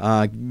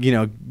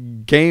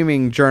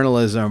gaming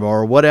journalism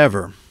or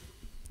whatever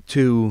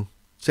to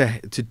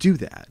do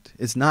that.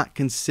 It's not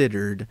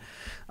considered.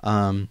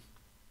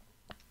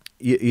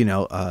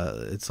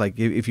 It's like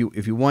if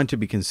you want to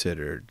be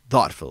considered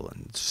thoughtful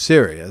and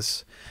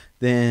serious,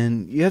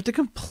 then you have to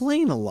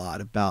complain a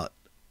lot about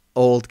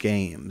old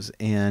games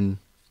and,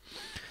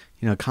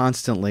 you know,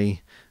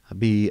 constantly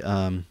be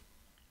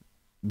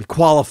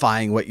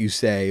qualifying what you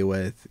say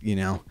with,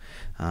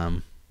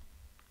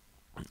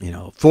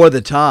 for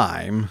the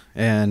time,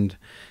 and,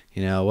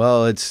 you know,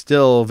 well, it's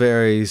still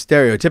very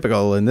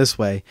stereotypical in this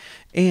way.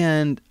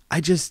 And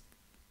I just,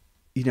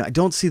 I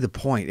don't see the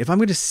point. If I'm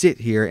going to sit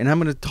here and I'm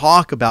going to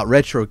talk about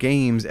retro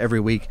games every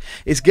week,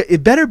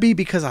 it better be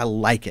because I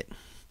like it.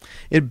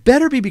 It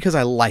better be because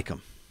I like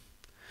them.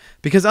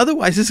 Because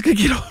otherwise, this is going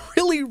to get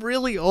really,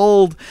 really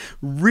old,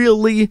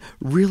 really,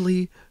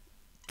 really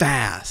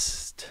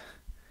fast.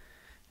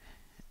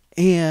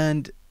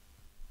 And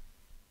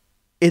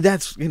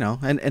that's,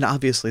 and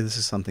obviously this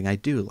is something I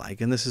do like,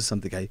 and this is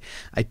something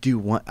I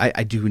do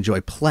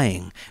enjoy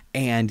playing.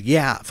 And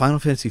yeah, Final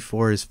Fantasy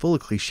IV is full of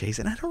cliches,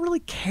 and I don't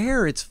really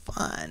care. It's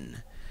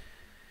fun.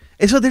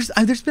 And so there's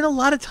been a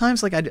lot of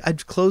times like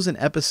I'd close an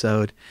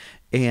episode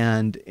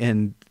and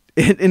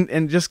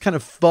just kind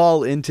of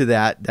fall into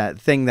that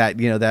thing that,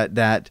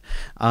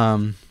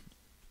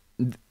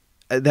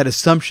 that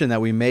assumption that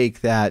we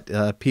make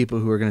that people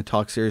who are going to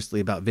talk seriously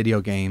about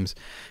video games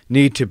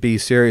need to be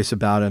serious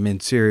about them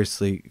and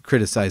seriously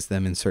criticize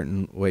them in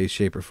certain ways,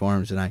 shape, or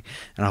forms. And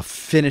I'll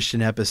finish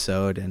an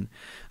episode and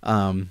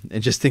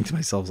just think to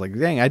myself, like,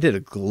 dang, I did a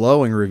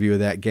glowing review of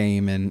that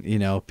game, and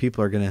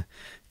people are going to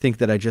think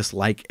that I just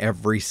like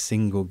every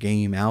single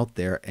game out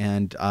there,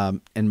 and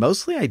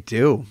mostly I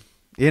do,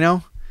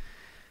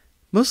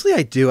 Mostly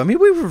I do. I mean,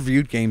 we've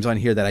reviewed games on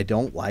here that I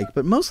don't like,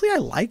 but mostly I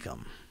like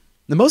them.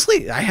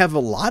 Mostly I have a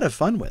lot of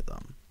fun with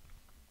them.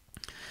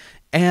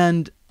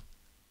 And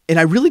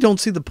I really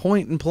don't see the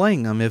point in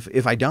playing them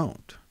if I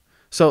don't.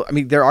 So, I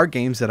mean, there are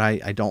games that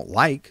I don't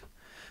like,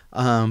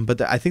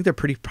 but I think they're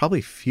probably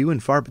few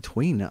and far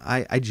between.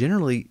 I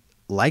generally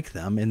like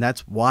them, and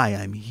that's why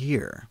I'm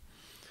here.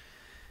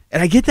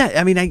 And I get that.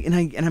 I mean,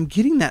 I'm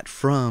getting that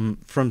from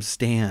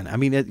Stan. I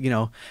mean,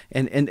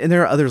 and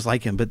there are others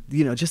like him, but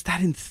just that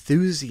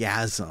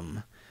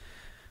enthusiasm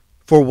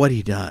for what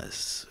he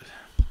does.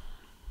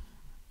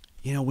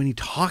 When he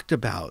talked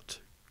about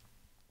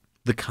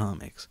the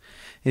comics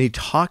and he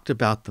talked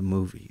about the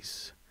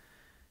movies,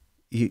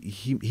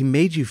 he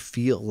made you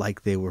feel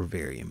like they were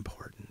very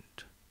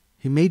important.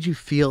 He made you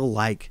feel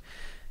like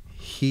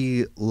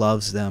he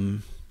loves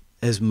them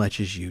as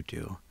much as you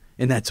do.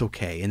 And that's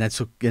okay. And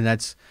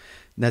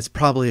that's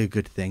probably a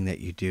good thing that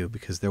you do,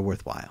 because they're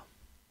worthwhile,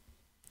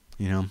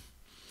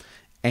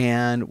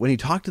 And when he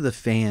talked to the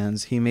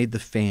fans, he made the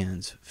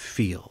fans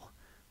feel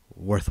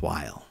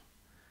worthwhile,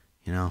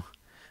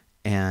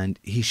 and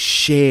he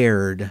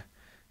shared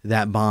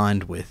that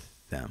bond with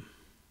them,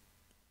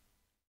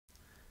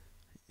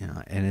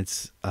 and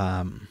it's,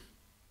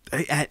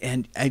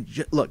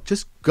 look,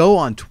 just go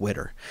on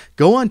Twitter,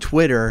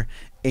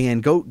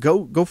 and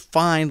go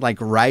find like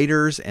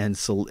writers and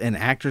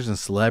actors and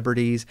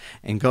celebrities,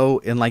 and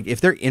go and like if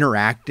they're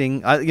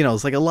interacting,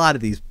 it's like a lot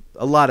of the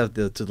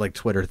like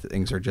Twitter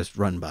things are just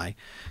run by,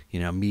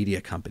 media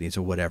companies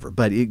or whatever.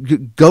 But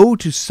go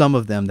to some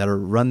of them that are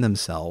run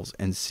themselves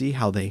and see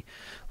how they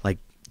like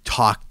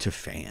talk to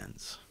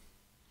fans,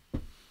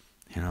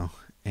 and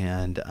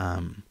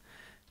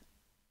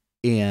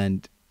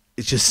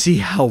it's just see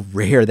how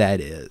rare that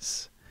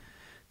is,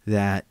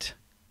 that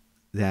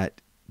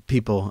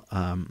people,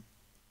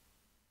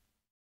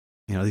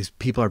 these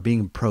people are being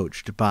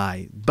approached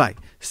by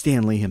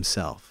Stan Lee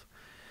himself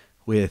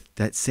with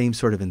that same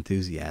sort of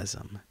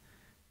enthusiasm,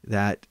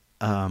 that,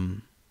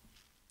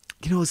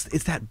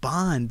 it's that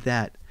bond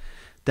that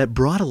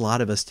brought a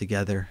lot of us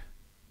together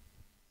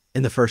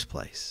in the first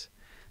place,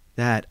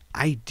 that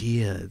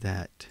idea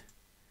that,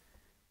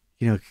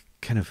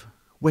 kind of,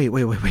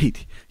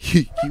 wait,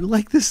 you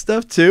like this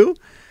stuff too?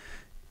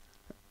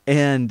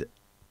 And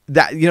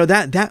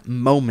that, that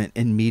moment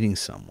in meeting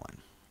someone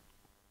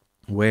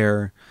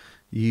where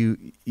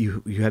you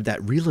have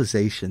that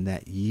realization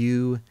that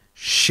you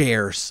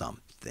share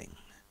something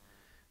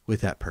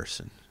with that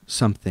person,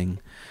 something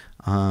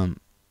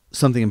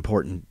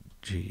important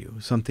to you,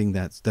 something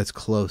that's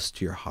close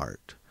to your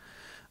heart,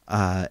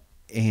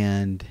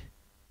 and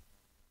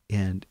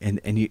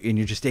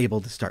you're just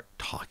able to start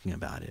talking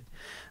about it.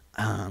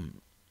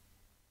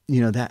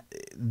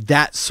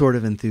 That sort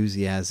of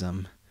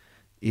enthusiasm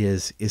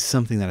is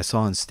something that I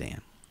saw in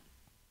Stan,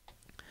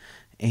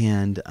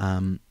 and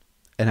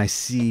I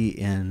see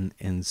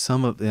in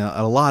some of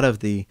a lot of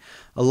the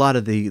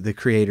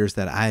creators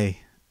that I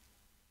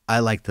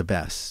like the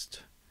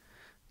best.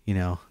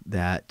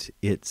 That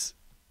it's,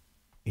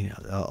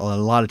 a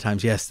lot of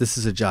times, yes, this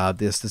is a job.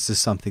 This is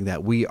something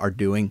that we are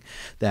doing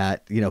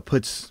that,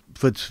 puts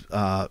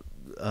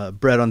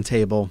bread on the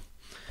table,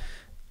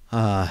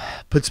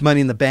 puts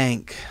money in the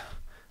bank,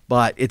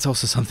 but it's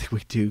also something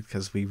we do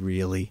because we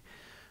really,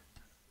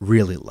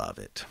 really love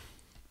it.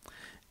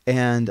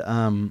 And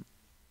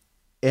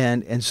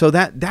so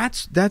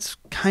that's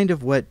kind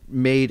of what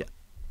made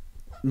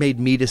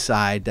me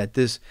decide that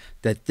this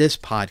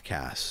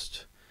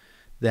podcast,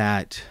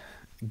 that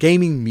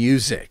gaming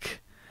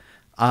music,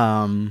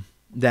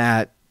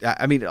 that,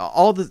 I mean,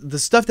 all the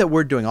stuff that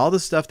we're doing, all the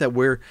stuff that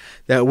we're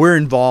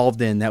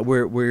involved in, that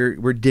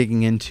we're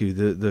digging into,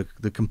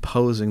 the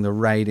composing, the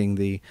writing,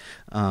 the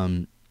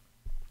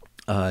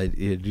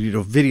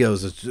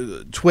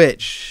videos,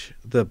 Twitch,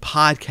 the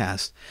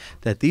podcast,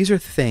 that these are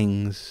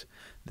things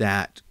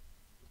that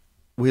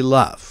we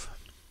love,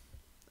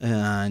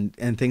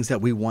 and things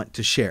that we want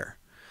to share,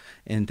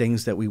 and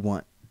things that we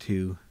want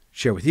to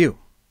share with you.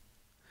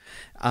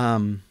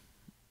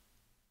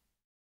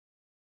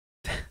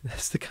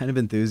 That's the kind of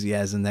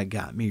enthusiasm that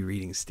got me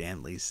reading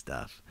Stan Lee's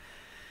stuff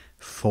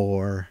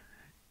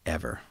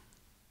forever.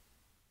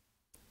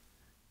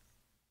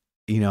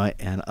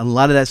 And a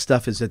lot of that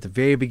stuff is at the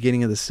very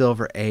beginning of the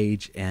Silver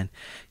Age, and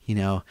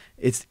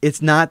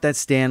it's not that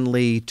Stan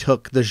Lee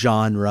took the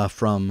genre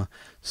from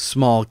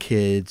small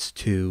kids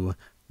to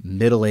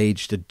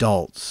middle-aged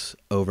adults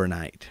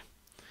overnight.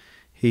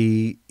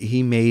 He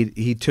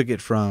took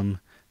it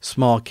from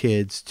small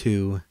kids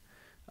to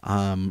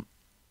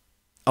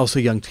also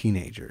young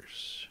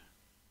teenagers,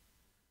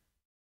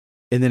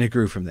 and then it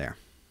grew from there.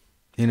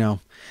 And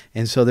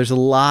so there's a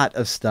lot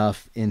of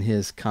stuff in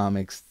his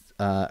comics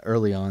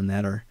early on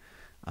that are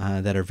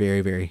very,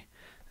 very,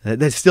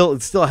 that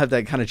still have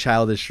that kind of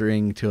childish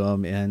ring to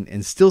them,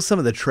 and still some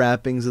of the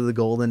trappings of the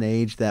Golden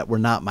Age that were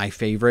not my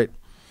favorite.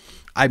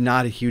 I'm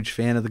not a huge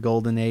fan of the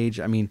Golden Age.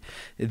 I mean,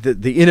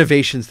 the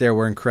innovations there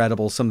were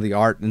incredible. Some of the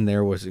art in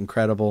there was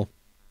incredible.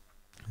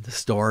 The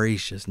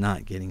story's just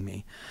not getting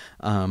me.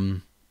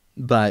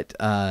 But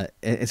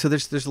so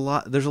there's a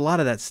lot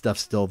of that stuff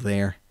still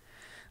there.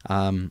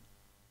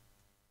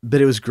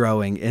 But it was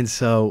growing, and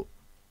so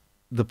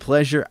the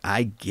pleasure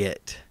I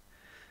get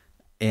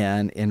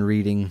in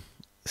reading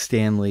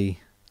Stan Lee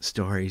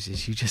stories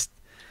is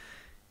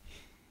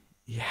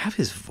you have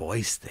his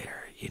voice there,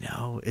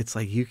 It's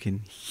like you can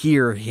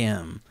hear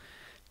him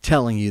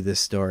telling you this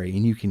story,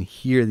 and you can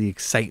hear the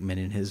excitement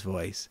in his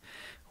voice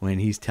when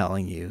he's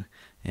telling you,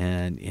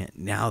 and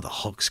now the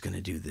Hulk's going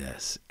to do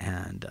this,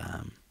 and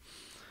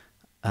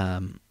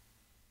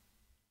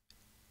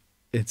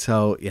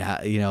so,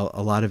 yeah,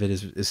 a lot of it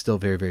is still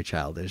very, very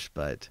childish,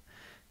 but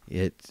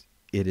it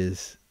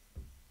is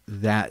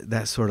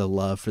that sort of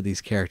love for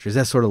these characters,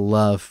 that sort of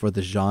love for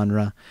the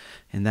genre,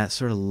 and that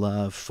sort of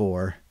love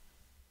for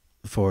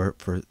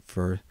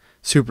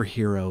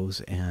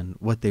superheroes and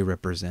what they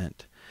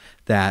represent,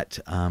 that's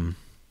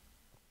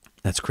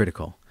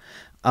critical.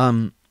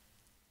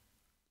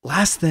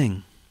 Last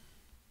thing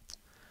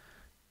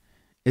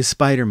is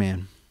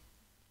Spider-Man.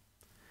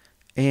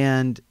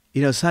 And,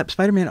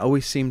 Spider-Man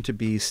always seemed to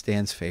be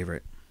Stan's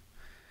favorite.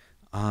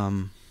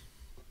 And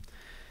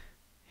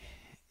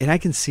I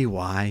can see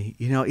why.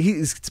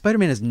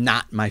 Spider-Man is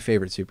not my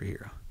favorite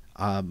superhero.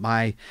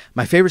 My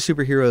favorite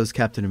superhero is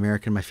Captain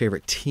America, and my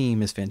favorite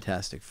team is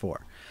Fantastic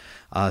Four.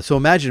 So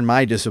imagine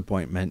my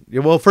disappointment.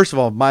 Well, first of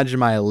all, imagine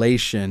my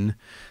elation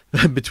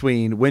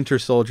between Winter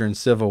Soldier and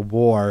Civil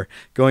War,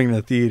 going to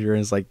the theater,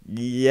 and it's like,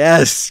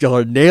 yes, y'all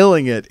are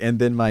nailing it. And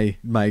then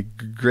my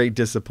great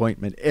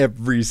disappointment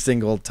every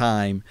single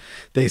time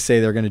they say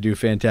they're going to do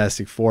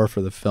Fantastic Four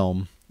for the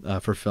film,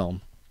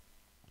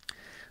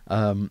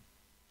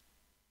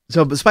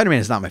 So, but Spider-Man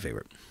is not my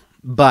favorite,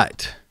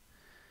 but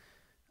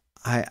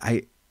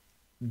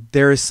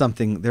there's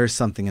something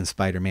in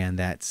Spider-Man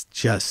that's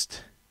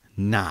just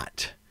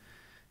not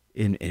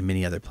in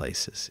many other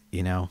places,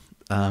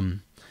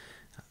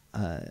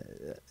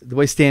 the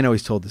way Stan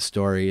always told the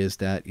story is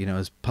that,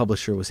 his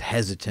publisher was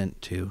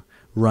hesitant to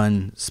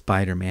run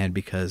Spider-Man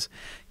because,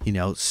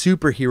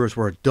 superheroes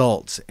were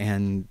adults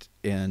and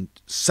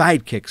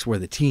sidekicks were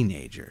the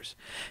teenagers.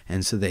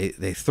 And so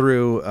they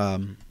threw,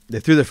 they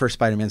threw the first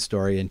Spider-Man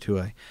story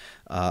into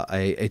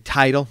a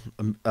title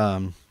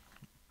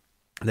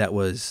that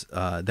was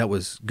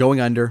going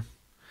under,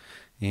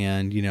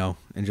 and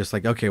and just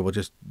like, okay, we'll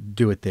just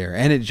do it there,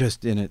 and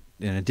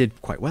it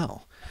did quite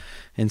well,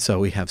 and so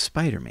we have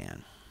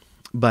Spider-Man,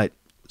 but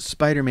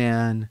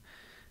Spider-Man's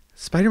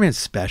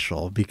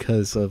special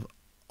because of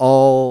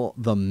all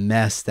the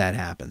mess that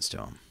happens to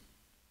him.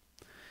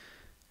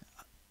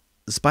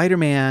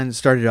 Spider-Man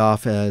started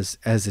off as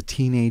a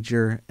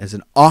teenager, as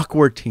an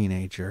awkward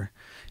teenager,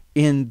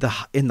 in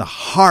the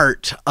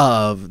heart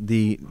of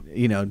the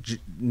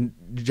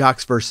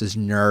jocks versus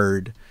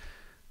nerd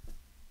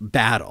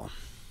battle,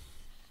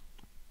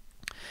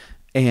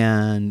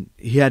 and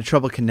he had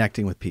trouble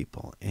connecting with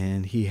people,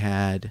 and he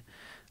had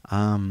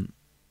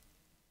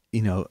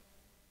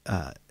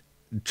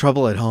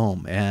trouble at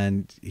home,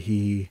 and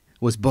he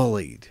was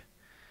bullied,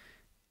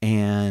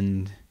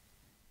 and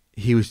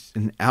he was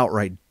an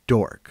outright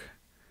dork,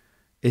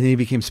 and then he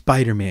became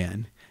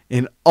Spider-Man,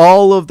 and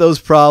all of those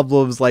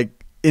problems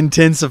like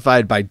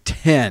intensified by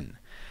 10,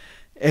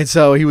 and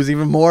so he was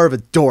even more of a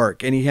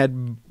dork, and he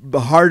had a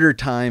harder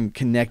time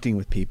connecting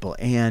with people,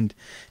 and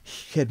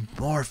he had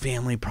more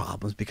family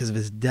problems because of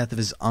his death of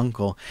his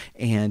uncle,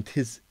 and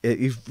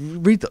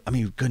read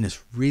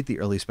the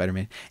early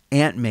Spider-Man.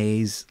 Aunt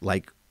May's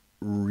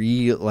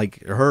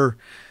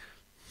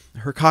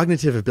her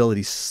cognitive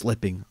abilities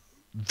slipping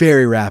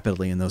very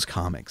rapidly in those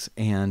comics,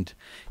 and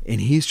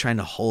he's trying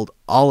to hold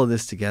all of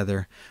this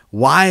together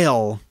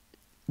while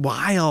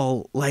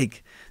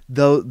like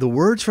the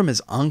words from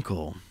his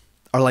uncle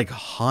are like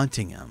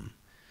haunting him.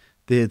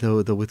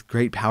 The with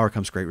great power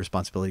comes great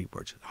responsibility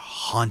words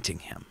haunting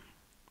him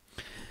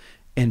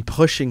and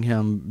pushing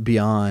him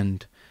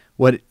beyond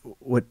what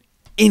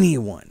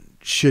anyone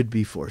should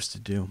be forced to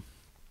do,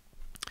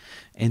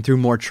 and through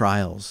more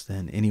trials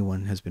than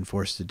anyone has been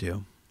forced to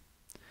do.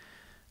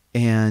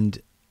 And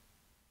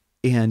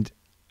it's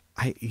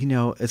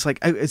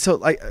like, I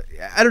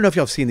don't know if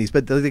y'all have seen these,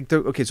 but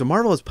okay, so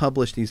Marvel has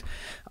published these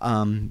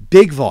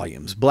big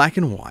volumes, black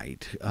and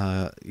white,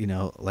 I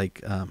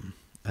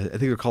think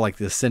they're called like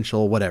the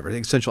Essential whatever, the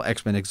Essential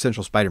X-Men,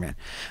 Essential Spider-Man,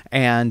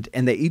 and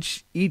they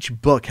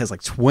each book has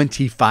like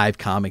 25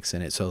 comics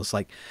in it, so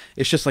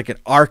it's just like an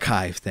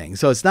archive thing.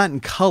 So it's not in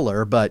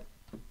color, but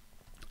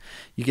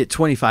you get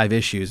 25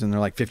 issues, and they're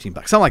like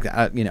 $15, something like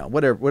that.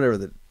 Whatever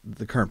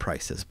the current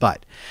price is,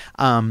 but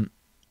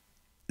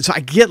so I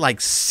get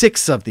like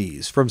 6 of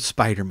these from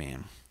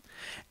Spider-Man,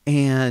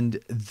 and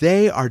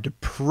they are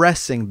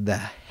depressing the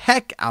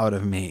heck out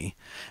of me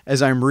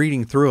as I'm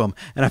reading through them.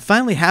 And I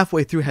finally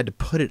halfway through had to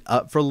put it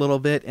up for a little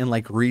bit and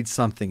like read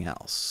something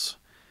else,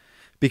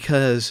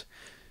 because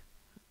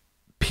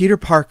Peter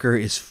Parker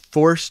is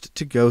forced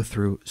to go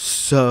through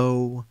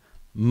so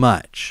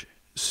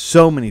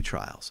many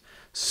trials,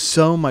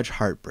 so much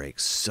heartbreak,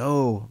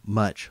 so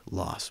much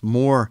loss,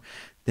 more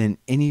than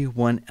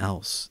anyone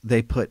else.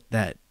 They put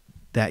that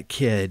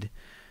kid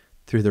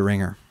through the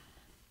ringer,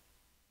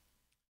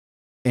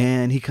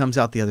 and he comes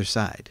out the other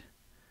side.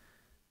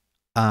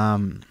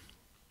 And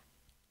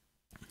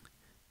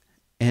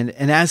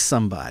as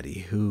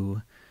somebody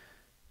who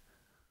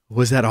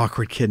was that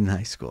awkward kid in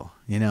high school,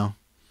 and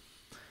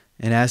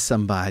as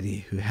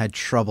somebody who had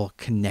trouble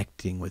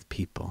connecting with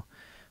people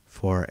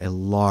for a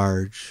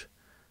large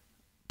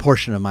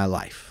portion of my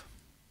life,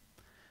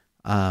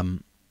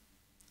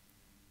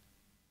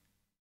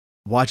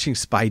 watching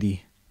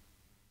Spidey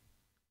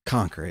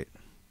conquer it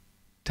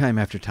time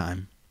after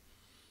time,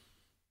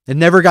 it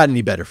never got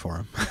any better for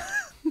him.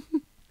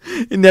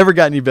 It never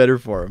got any better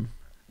for him,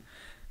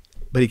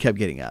 but he kept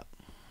getting up.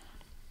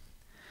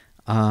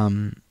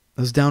 It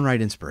was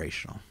downright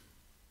inspirational,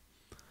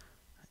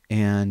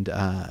 and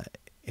some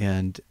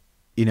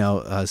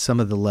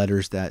of the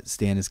letters that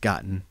Stan has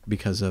gotten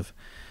because of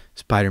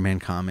Spider-Man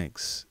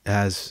comics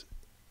have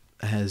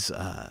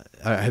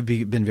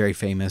been very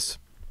famous.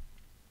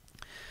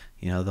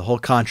 The whole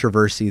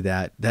controversy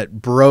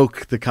that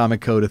broke the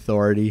Comic Code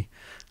Authority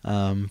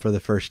for the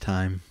first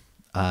time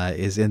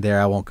is in there.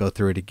 I won't go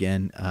through it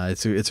again.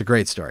 It's a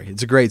great story.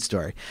 It's a great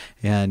story.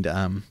 And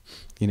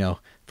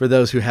for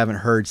those who haven't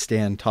heard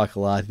Stan talk a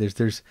lot,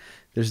 there's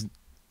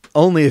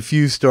only a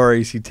few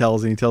stories he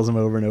tells, and he tells them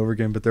over and over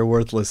again, but they're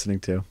worth listening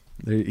to.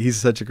 He's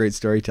such a great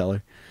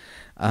storyteller.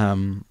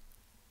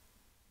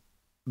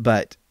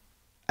 But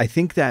I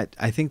think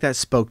that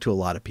spoke to a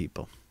lot of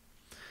people.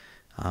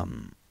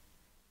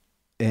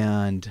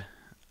 And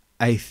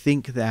I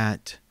think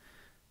that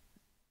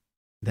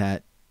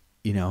a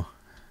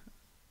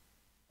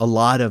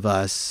lot of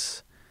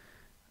us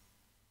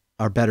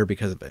are better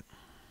because of it.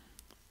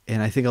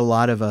 And I think a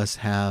lot of us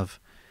have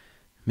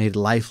made a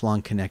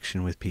lifelong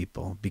connection with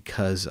people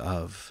because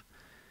of,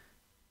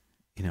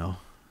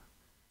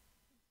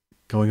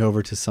 going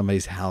over to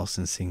somebody's house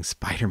and seeing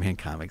Spider-Man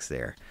comics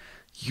there.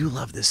 You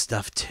love this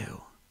stuff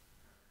too.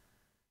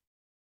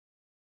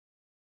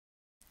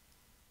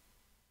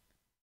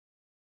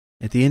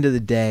 At the end of the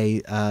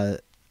day,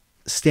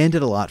 Stan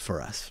did a lot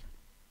for us.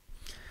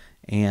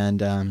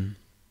 And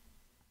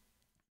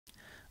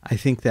I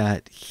think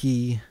that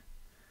he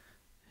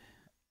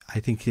I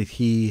think that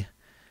he,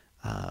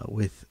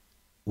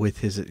 with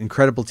his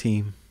incredible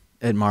team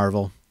at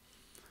Marvel,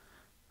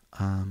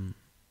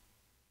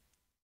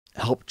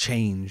 helped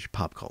change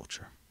pop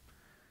culture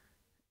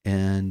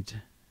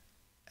and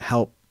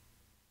help,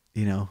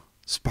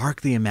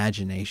 spark the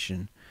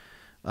imagination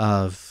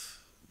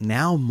of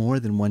now more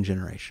than one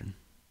generation,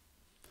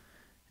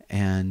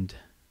 and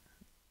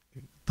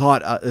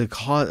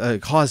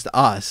caused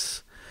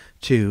us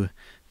to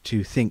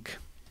think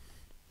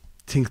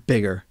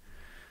bigger,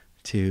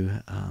 to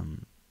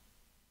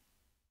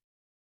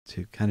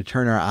kind of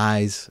turn our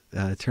eyes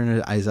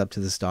up to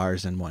the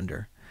stars and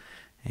wonder,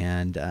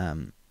 and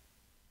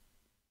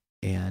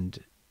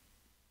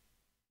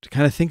to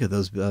kind of think of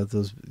those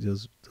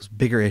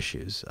bigger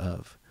issues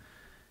of,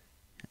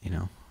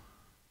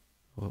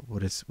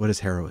 what is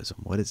heroism?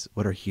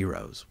 What are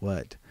heroes?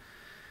 What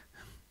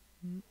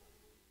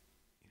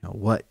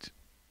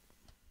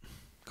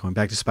going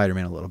back to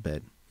Spider-Man a little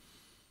bit,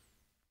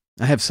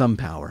 I have some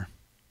power.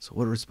 So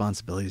what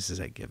responsibilities does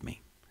that give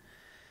me?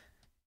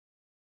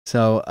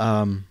 So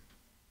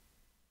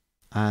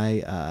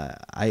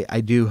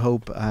I do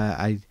hope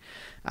I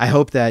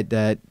hope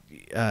that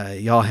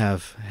y'all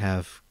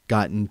have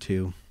gotten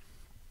to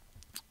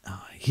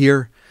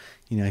hear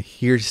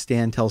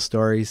Stan tell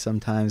stories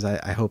sometimes.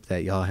 I hope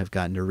that y'all have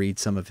gotten to read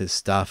some of his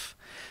stuff.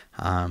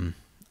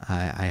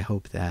 I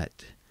hope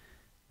that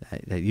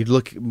you'd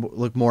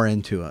look more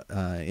into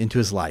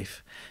his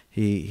life.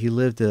 He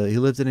lived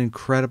an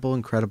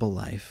incredible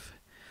life,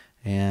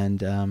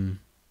 and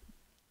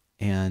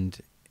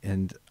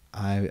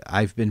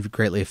I've been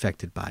greatly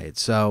affected by it.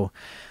 So,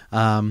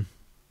 to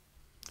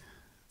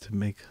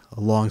make a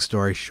long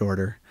story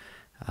shorter,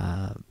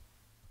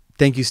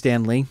 thank you,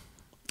 Stan Lee,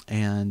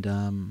 and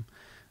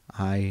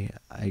I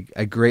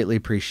greatly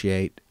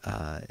appreciate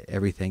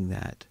everything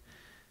that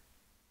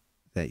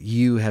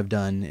you have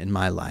done in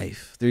my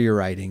life through your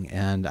writing,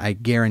 and I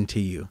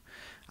guarantee you,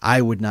 I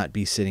would not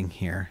be sitting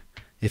here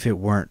if it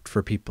weren't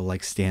for people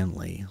like Stan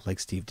Lee, like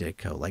Steve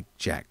Ditko, like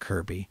Jack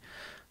Kirby,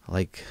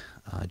 like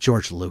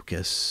George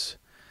Lucas,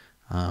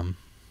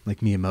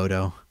 like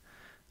Miyamoto,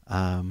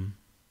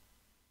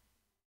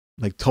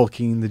 like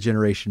Tolkien, the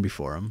generation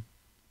before him.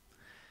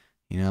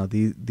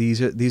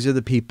 These are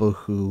the people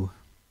who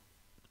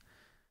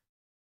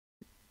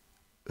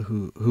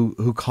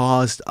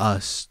caused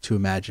us to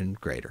imagine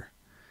greater,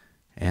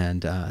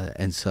 and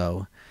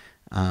so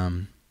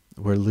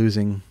we're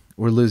losing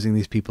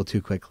these people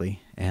too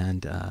quickly,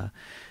 and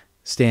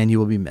Stan, you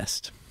will be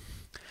missed.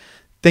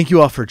 Thank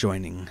you all for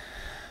joining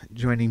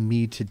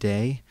me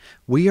today.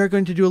 We are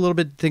going to do a little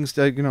bit things,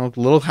 a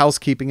little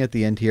housekeeping at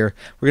the end here.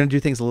 We're going to do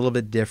things a little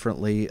bit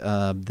differently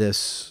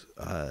this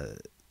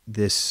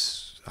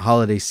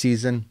holiday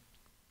season.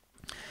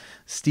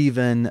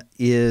 Stephen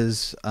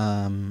has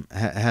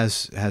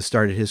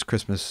started his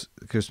Christmas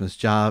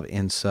job,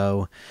 and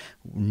so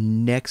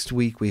next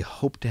week we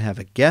hope to have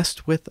a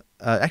guest with.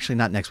 Actually,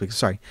 not next week.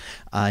 Sorry,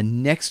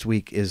 next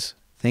week is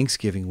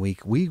Thanksgiving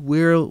week.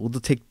 We'll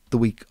take the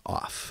week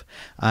off.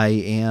 I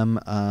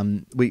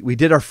am. We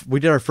did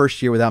our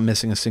first year without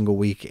missing a single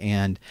week,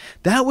 and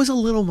that was a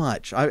little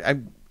much.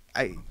 That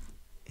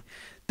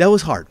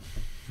was hard.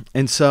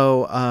 And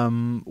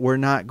so we're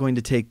not going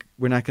to take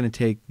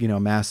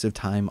massive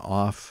time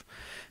off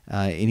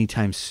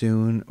anytime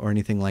soon or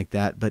anything like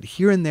that. But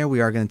here and there,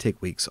 we are going to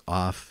take weeks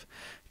off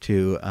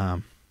to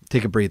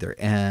take a breather.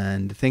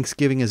 And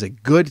Thanksgiving is a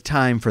good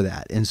time for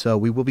that. And so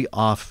we will be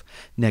off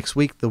next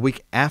week. The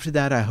week after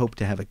that, I hope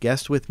to have a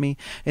guest with me.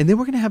 And then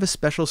we're going to have a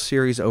special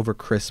series over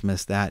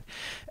Christmas that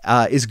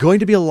is going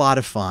to be a lot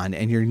of fun,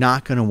 and you're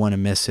not going to want to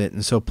miss it.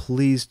 And so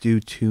please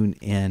do tune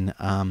in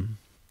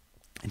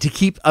to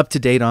keep up to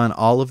date on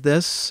all of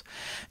this,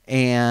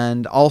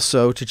 and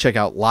also to check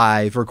out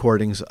live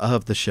recordings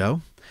of the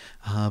show.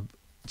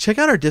 Check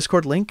out our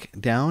Discord link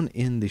down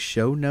in the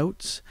show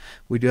notes.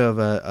 We do have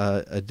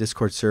a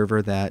Discord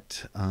server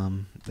that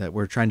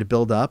we're trying to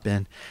build up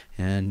and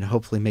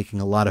hopefully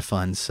making a lot of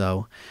fun.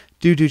 So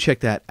do check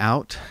that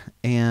out.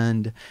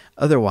 And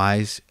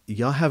otherwise,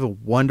 y'all have a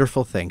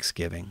wonderful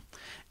Thanksgiving,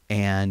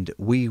 and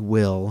we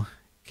will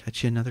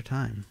catch you another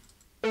time.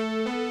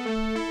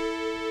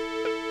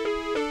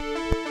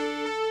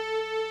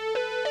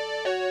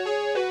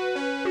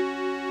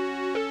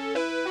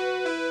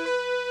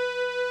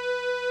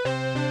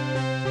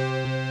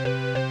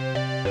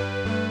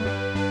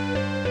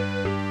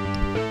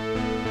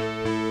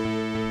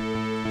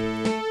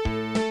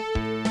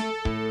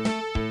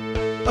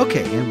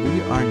 Okay, and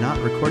we are not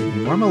recording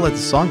anymore. I'm going to let the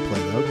song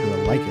play, though, because I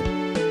like it.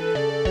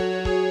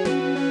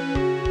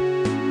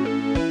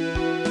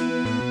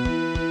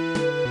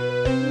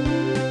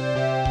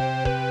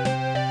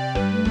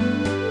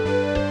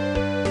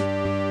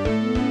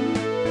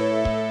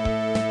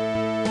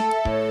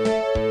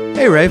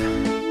 Hey, Rave.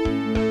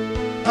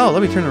 Oh,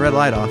 let me turn the red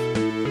light off.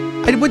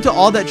 I went to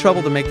all that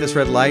trouble to make this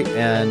red light,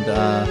 and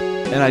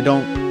I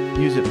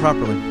don't use it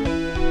properly.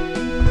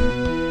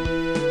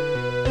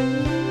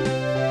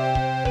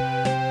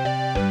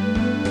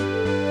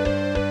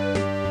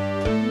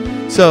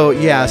 So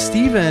yeah,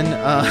 Steven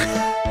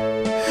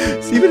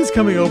Steven is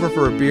coming over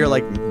for a beer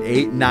like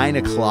 9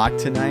 o'clock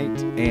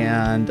tonight,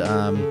 and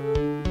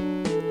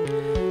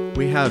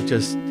we have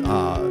just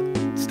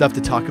stuff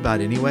to talk about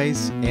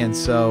anyways. And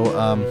so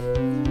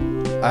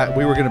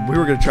we were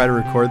gonna try to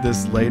record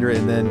this later,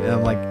 and then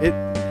I'm like,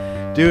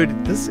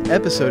 dude, this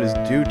episode is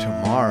due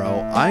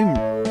tomorrow.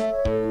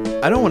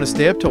 I don't want to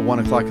stay up till 1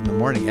 o'clock in the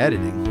morning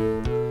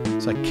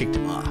editing, so I kicked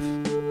him off.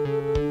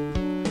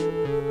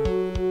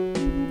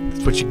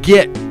 That's what you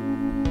get.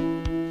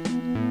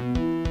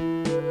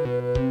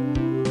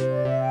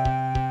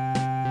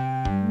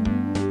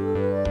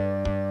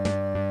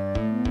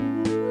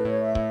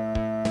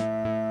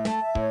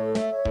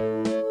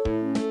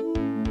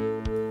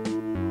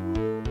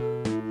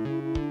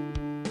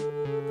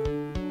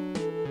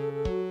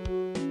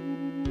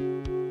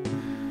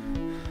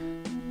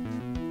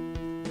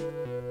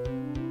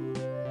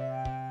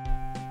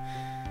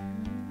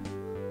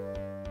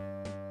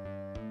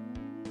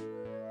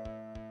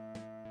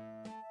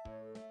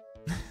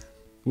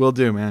 Will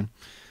do, man.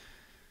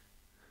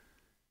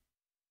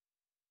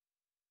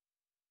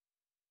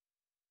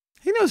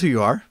 He knows who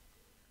you are.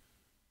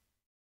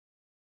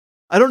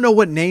 I don't know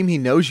what name he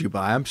knows you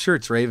by. I'm sure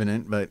it's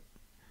Ravenant, but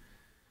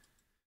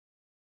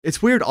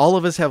it's weird. All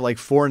of us have like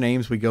 4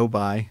 names we go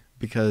by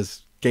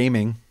because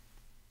gaming.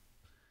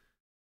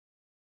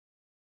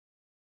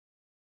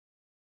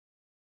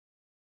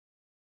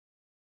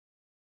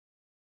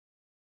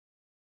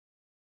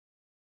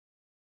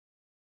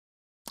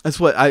 That's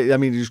what I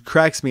mean. It just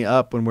cracks me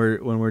up when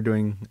we're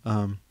doing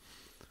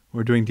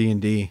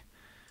D&D,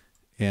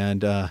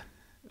 and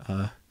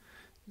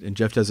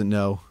Jeff doesn't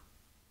know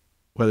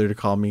whether to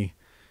call me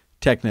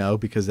Techno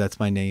because that's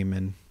my name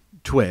in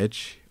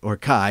Twitch, or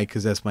Kai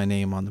because that's my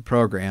name on the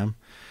program,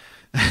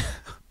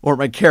 or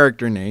my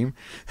character name,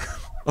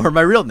 or my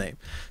real name.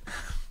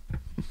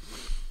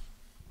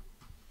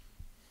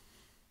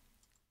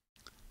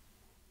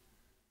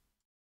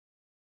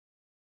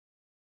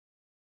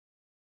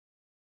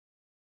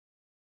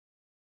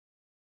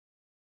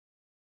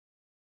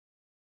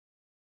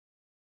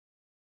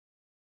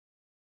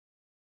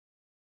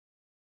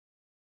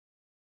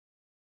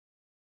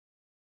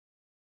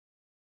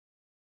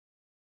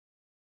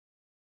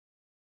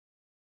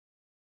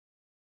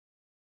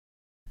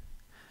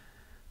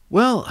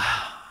 Well,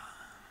 I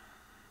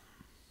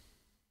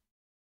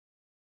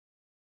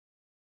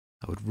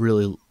would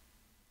really...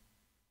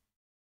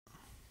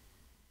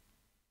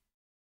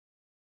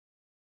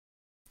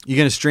 You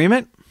gonna stream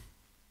it?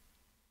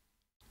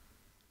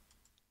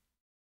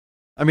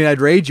 I mean,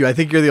 I'd raid you. I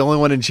think you're the only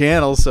one in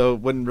channel, so it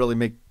wouldn't really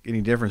make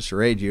any difference to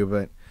raid you,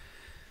 but...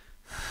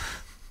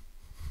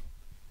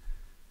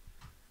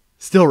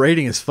 Still,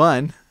 raiding is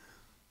fun.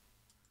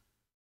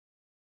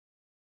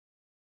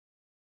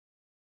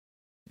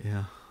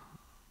 Yeah.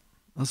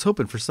 I was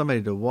hoping for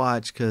somebody to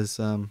watch because,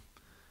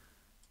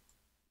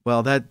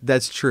 well,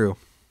 that's true.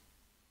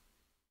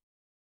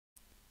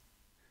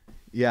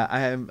 Yeah,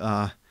 I am,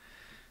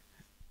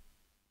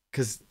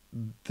 because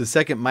the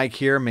second mic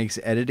here makes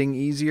editing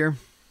easier.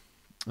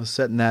 I was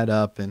setting that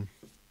up, and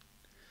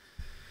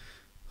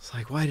it's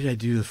like, why did I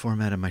do the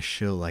format of my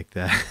show like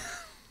that?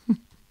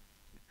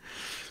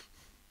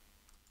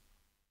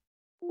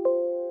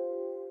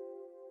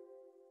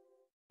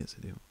 Yes,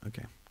 I do.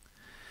 Okay.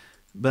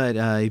 But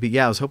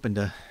yeah, I was hoping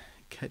to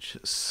catch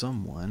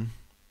someone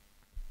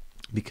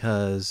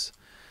because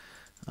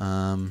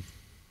I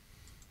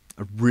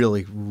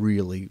really,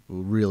 really,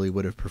 really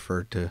would have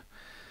preferred to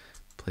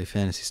play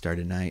Phantasy Star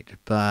tonight.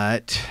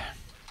 But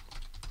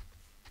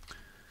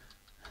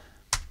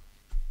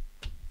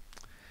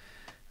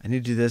I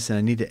need to do this, and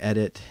I need to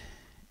edit,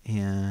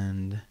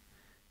 and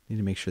need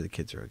to make sure the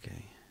kids are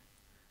okay.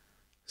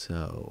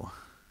 So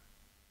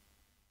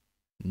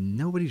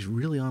nobody's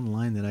really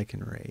online that I can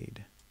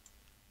raid.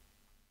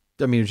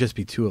 I mean, it'd just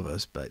be 2 of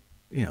us, but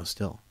you know,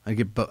 still, I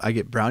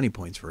get brownie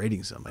points for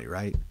raiding somebody,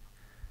 right?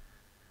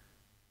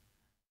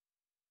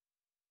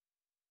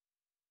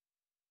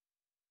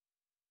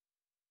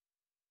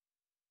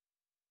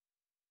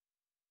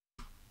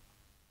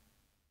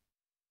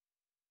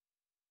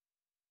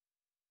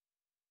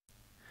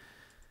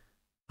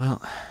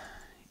 Well,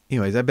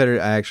 anyways, I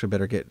actually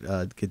better get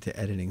to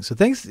editing. So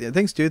thanks,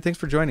 dude. Thanks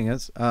for joining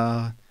us.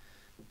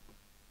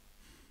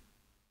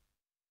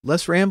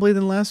 Less rambly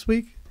than last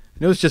week.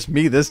 I know it's just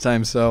me this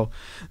time, so.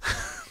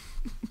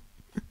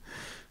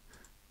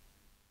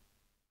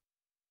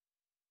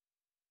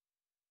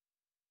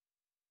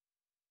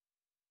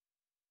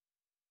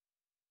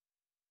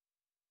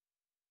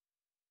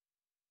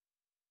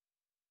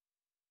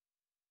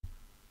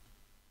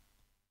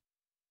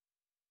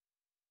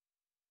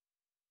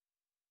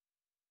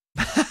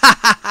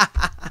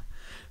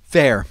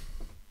 Fair.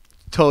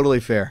 Totally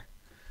fair.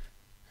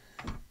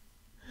 All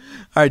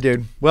right,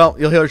 dude. Well,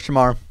 you'll hear us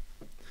tomorrow.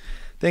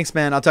 Thanks,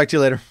 man. I'll talk to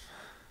you later.